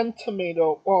 squash and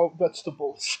tomato are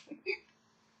vegetables.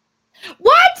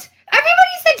 What?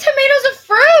 Everybody said tomato's a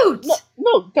fruit.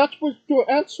 No, that was your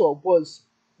answer.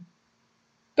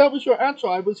 That was your answer.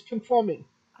 I was confirming.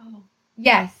 Oh,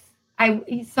 yes.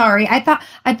 Sorry. I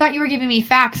thought you were giving me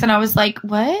facts and I was like,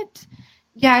 "What?"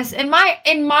 Yes, in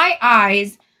my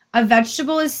eyes, a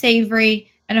vegetable is savory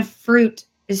and a fruit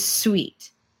is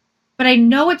sweet. But I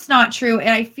know it's not true, and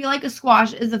I feel like a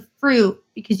squash is a fruit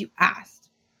because you asked.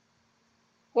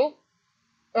 Well,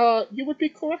 you would be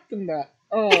correct in that.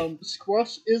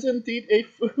 Squash is indeed a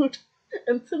fruit,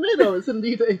 and tomato is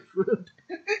indeed a fruit.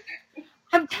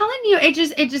 I'm telling you, it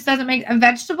just doesn't make a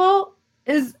vegetable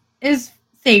is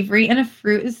savory and a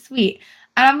fruit is sweet.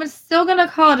 And I'm still gonna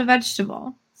call it a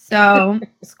vegetable. So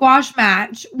squash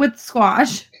match with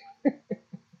squash.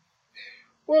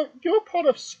 Well, you're part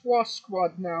of Squash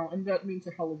Squad now, and that means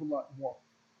a hell of a lot more.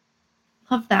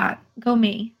 Love that. Go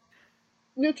me.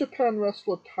 New Japan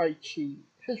wrestler Tai Chi.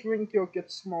 His ring gear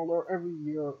gets smaller every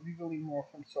year, revealing more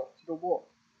of himself to the world.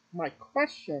 My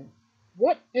question,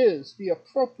 what is the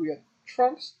appropriate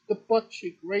trunks to butt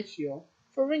cheek ratio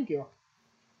for ring gear?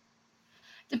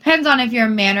 Depends on if you're a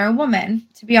man or a woman,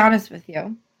 to be honest with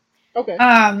you. Okay.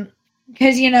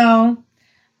 Because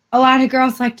a lot of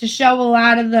girls like to show a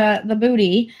lot of the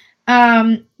booty.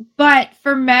 But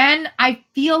for men, I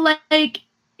feel like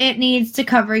it needs to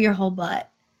cover your whole butt.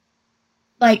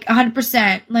 Like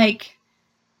 100%. Like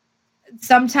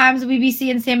sometimes we be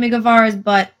seeing Sammy Guevara's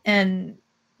butt, and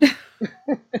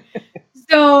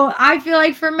so I feel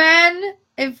like for men,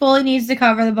 it fully needs to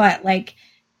cover the butt, like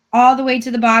all the way to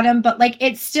the bottom. But like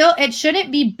it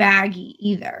shouldn't be baggy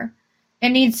either. It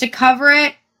needs to cover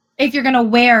it if you're gonna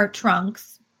wear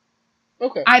trunks.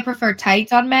 Okay. I prefer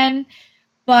tights on men,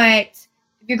 but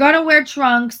if you're gonna wear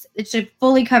trunks, it should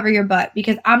fully cover your butt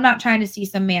because I'm not trying to see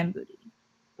some man booty.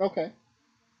 Okay.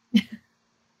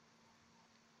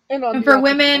 And for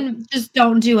women, just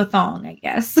don't do a thong, I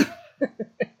guess.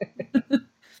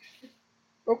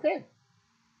 Okay.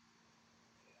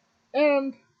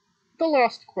 And the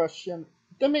last question,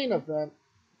 the main event,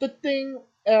 the thing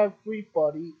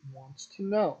everybody wants to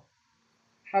know.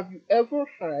 Have you ever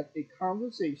had a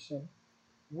conversation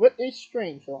with a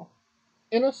stranger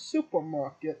in a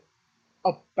supermarket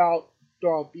about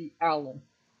Darby Allin?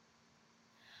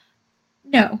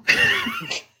 No.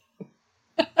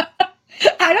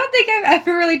 I don't think I've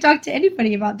ever really talked to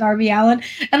anybody about Darby Allin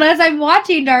unless I'm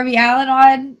watching Darby Allin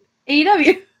on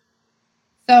AEW.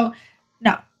 So,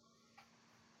 no.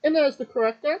 And that is the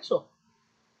correct answer.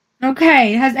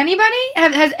 Okay. Has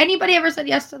anybody ever said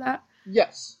yes to that?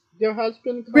 Yes. There has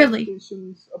been Really?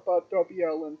 conversations about Darby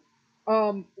Allin.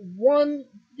 One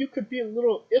you could be a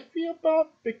little iffy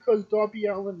about because Darby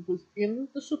Allin was in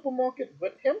the supermarket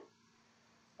with him.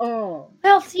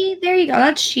 Well, see, there you go.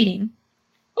 That's cheating.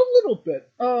 A little bit.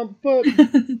 But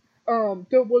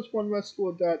there was one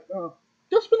wrestler that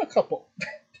there's been a couple.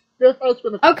 There has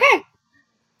been a couple. Okay.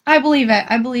 I believe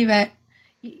it.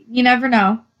 You never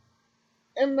know.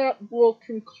 And that will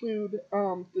conclude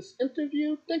this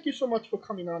interview. Thank you so much for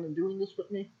coming on and doing this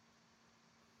with me.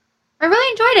 I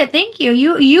really enjoyed it. Thank you.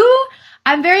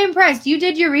 I'm very impressed. You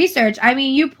did your research. I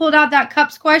mean, you pulled out that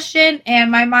cups question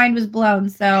and my mind was blown.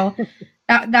 So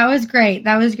that was great.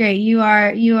 That was great. You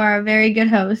are a very good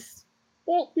host.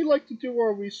 Well, we like to do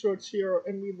our research here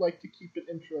and we like to keep it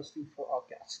interesting for our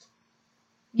guests.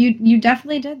 You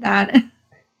definitely did that.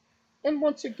 And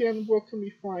once again, where can we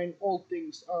find all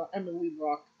things Emily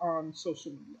Locke on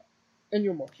social media and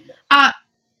your merchandise?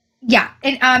 Yeah,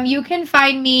 and you can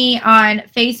find me on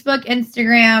Facebook,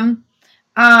 Instagram,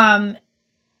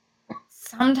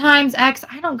 sometimes X.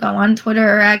 I don't go on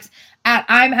Twitter or X at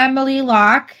I'm Emily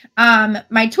Locke.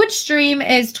 My Twitch stream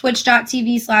is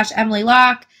twitch.tv/Emily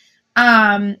Locke.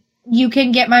 You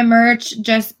can get my merch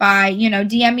just by,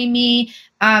 DMing me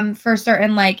for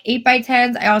certain like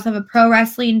 8x10s. I also have a Pro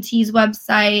Wrestling Tees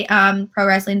website, Pro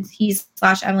Wrestling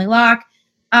Tees/Emily Locke.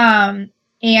 And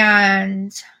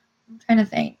I'm trying to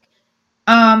think.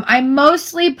 I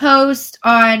mostly post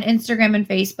on Instagram and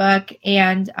Facebook,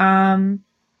 and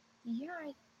yeah,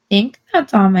 I think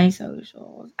that's all my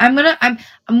socials. I'm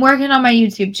working on my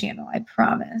YouTube channel, I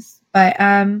promise. But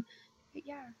yeah.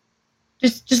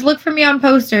 Just look for me on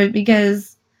posters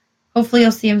because hopefully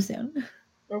you'll see them soon.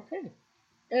 Okay.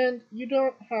 And you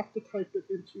don't have to type it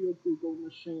into your Google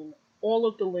machine. All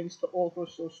of the links to all of our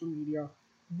social media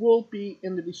will be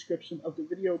in the description of the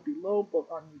video below,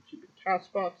 both on YouTube and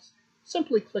Castbox.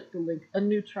 Simply click the link. A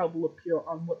new tab will appear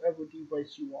on whatever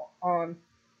device you are on.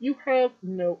 You have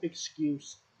no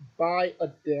excuse. Buy a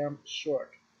damn shirt.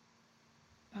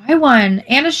 Buy one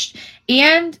and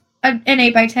an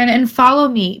 8x10 and follow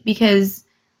me because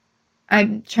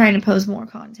I'm trying to post more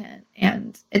content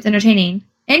and it's entertaining.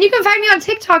 And you can find me on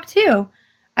TikTok too.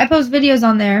 I post videos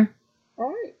on there.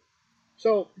 Alright.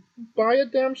 So buy a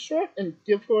damn shirt and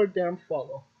give her a damn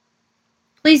follow.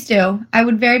 Please do. I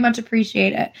would very much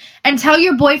appreciate it. And tell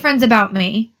your boyfriends about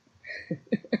me.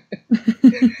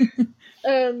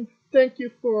 And thank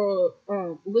you for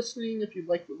listening. If you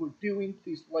like what we're doing,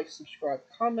 please like, subscribe,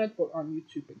 comment, both on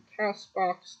YouTube and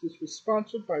Castbox. This was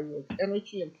sponsored by Rogue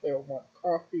Energy and Player One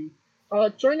Coffee.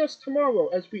 Join us tomorrow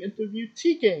as we interview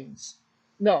T-Games.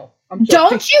 No, I'm joking.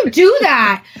 Don't you do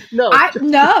that. No.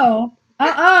 No.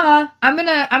 I'm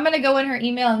gonna go in her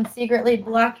email and secretly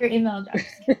block your email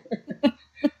address.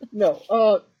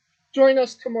 No. Join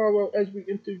us tomorrow as we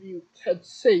interview Ted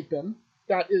Sabin.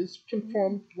 That is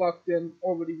confirmed, locked in,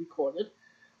 already recorded.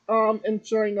 And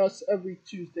join us every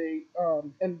Tuesday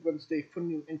and Wednesday for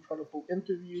new incredible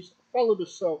interviews. Follow the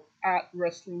show at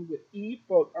Wrestling with E,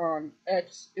 both on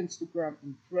X, Instagram,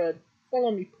 and Thread.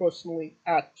 Follow me personally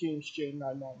at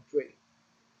JamesJ993.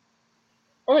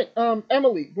 Alright,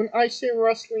 Emily, when I say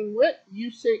wrestling with,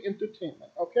 you say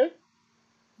entertainment, okay?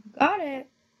 Got it.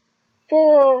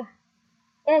 For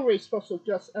always special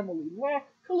guest Emily Locke,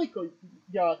 Kaliko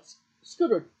Yachts,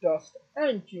 Scooter Dust,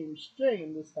 I'm James J,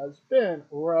 and this has been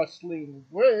Wrestling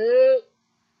with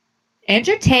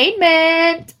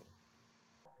Entertainment.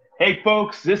 Hey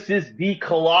folks, this is the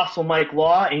Colossal Mike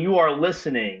Law, and you are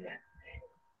listening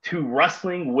to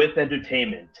Wrestling with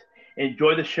Entertainment.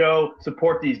 Enjoy the show,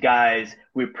 support these guys.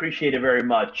 We appreciate it very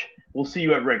much. We'll see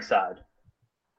you at ringside.